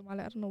make it Somali.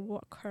 I don't know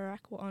what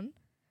correct what on.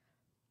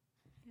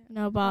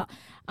 No, but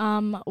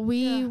we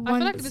Yeah. I want.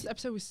 feel like in this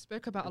episode we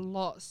spoke about a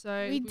lot.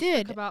 So We spoke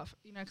did. about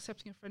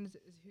accepting your friends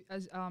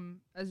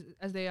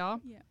as they are.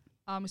 Yeah.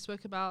 We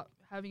spoke about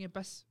having your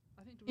best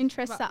we spoke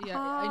Interests about, at in your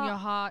heart.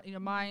 heart, in your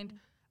mind.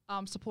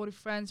 Supportive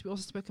friends. We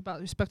also spoke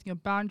about respecting your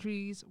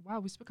boundaries.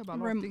 Wow, we spoke about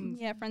a lot of things.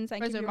 Yeah, friends that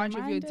Friends give that you remind you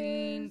of your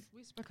reminders. deen.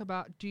 We spoke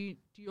about do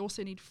you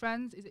also need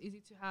friends? Is it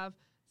easy to have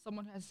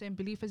someone who has the same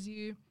belief as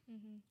you?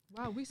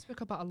 Wow, we spoke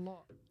about a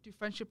lot. Do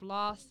friendship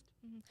last?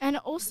 And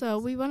also,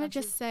 we want to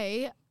just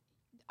say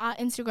our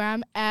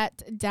Instagram at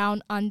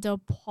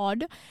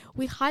 @downunder_pod.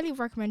 We highly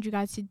recommend you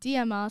guys to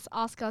DM us,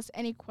 ask us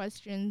any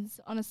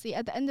questions. Honestly,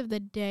 at the end of the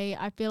day,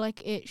 I feel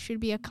like it should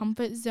be a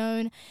comfort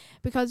zone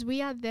because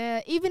we are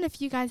there. Even if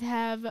you guys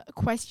have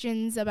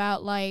questions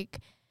about like,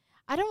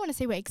 I don't want to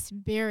say we're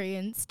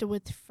experienced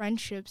with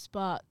friendships,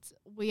 but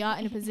we are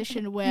in a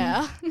position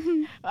where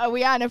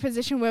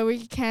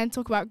we can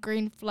talk about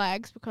green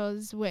flags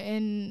because we're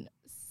in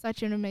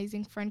such an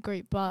amazing friend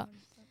group. But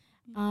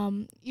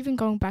even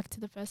going back to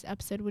the first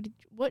episode,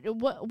 what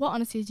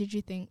honestly did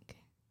you think?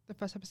 The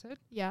first episode?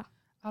 Yeah.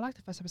 I liked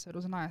the first episode. It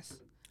was nice.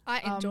 I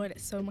enjoyed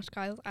it so much,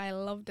 guys. I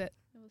loved it.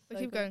 So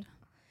keep going.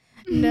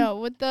 No,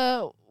 with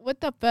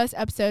the first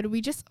episode, we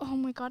just oh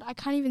my god, I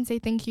can't even say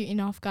thank you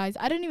enough, guys.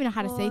 I don't even know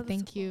how to say that's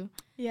thank you.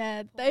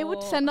 Yeah, they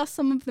would send us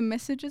some of the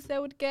messages they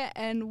would get,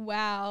 and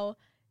wow,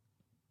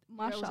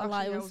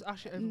 mashallah, it was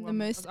actually the overwhelming.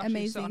 most It was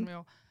actually so amazing.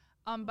 unreal.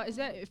 But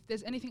if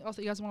there's anything else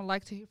that you guys want to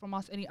like to hear from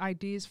us, any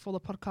ideas for the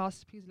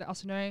podcast, please let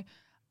us know.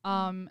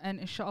 And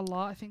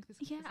inshallah, I think this.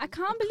 Yeah, this I is-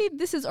 can't believe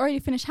this is already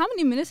finished. How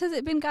many minutes has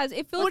it been, guys?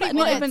 It feels 40 like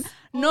not even. minutes.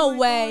 No Oh my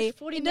way. gosh,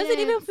 40 It doesn't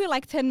even minutes. feel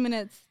like 10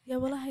 minutes. Yeah,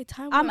 well, I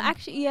time. I'm went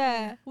actually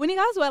when you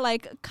guys were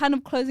like kind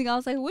of closing, I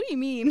was like, what do you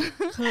mean?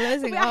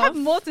 closing I have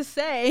off. more to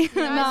say. Guys,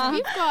 Nah.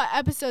 we've got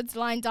episodes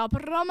lined up.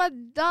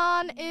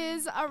 Ramadan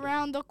is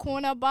around the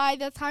corner. By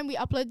the time we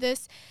upload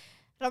this,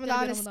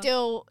 Ramadan is Ramadan.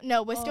 still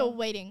we're still Oh.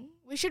 waiting.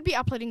 we should be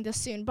uploading this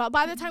soon. But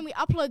by the time we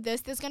upload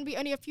this, there's gonna be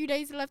only a few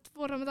days left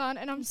for Ramadan,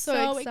 and I'm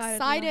so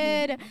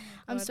excited.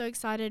 I'm so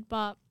excited.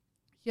 But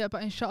yeah,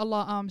 but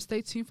inshallah,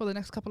 stay tuned for the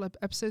next couple of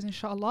episodes,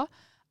 inshallah.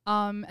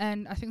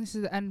 And I think this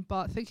is the end.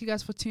 But thank you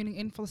guys for tuning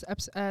in for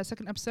this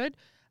second episode.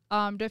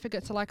 Don't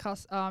forget to like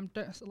us.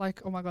 Don't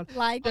like. Oh my god.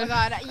 Like, oh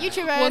god,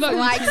 YouTubers,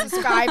 like,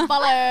 subscribe,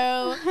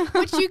 follow,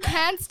 which you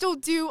can still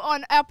do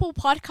on Apple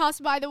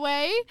Podcasts, by the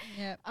way.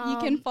 Yeah. you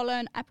can follow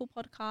on Apple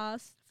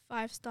Podcasts.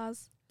 5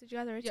 stars. Did you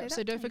guys already say that?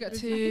 So don't forget we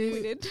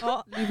to did.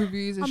 leave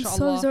reviews, I'm inshallah.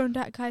 so zoned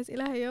out, guys.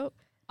 Ilahiyo.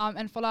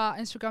 And follow our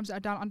Instagrams that are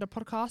down under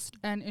podcast.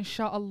 And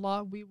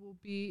inshallah, we will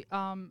be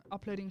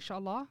uploading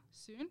inshallah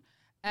soon.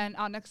 And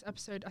our next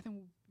episode, I think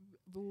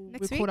we'll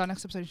Next record week? our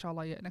next episode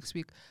inshallah. Yeah, next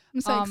week.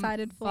 I'm so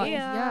excited for But it.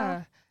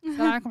 Yeah. yeah.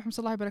 Assalamu alaikum wa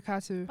rahmatullahi wa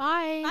barakatuh.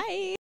 Bye.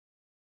 Bye.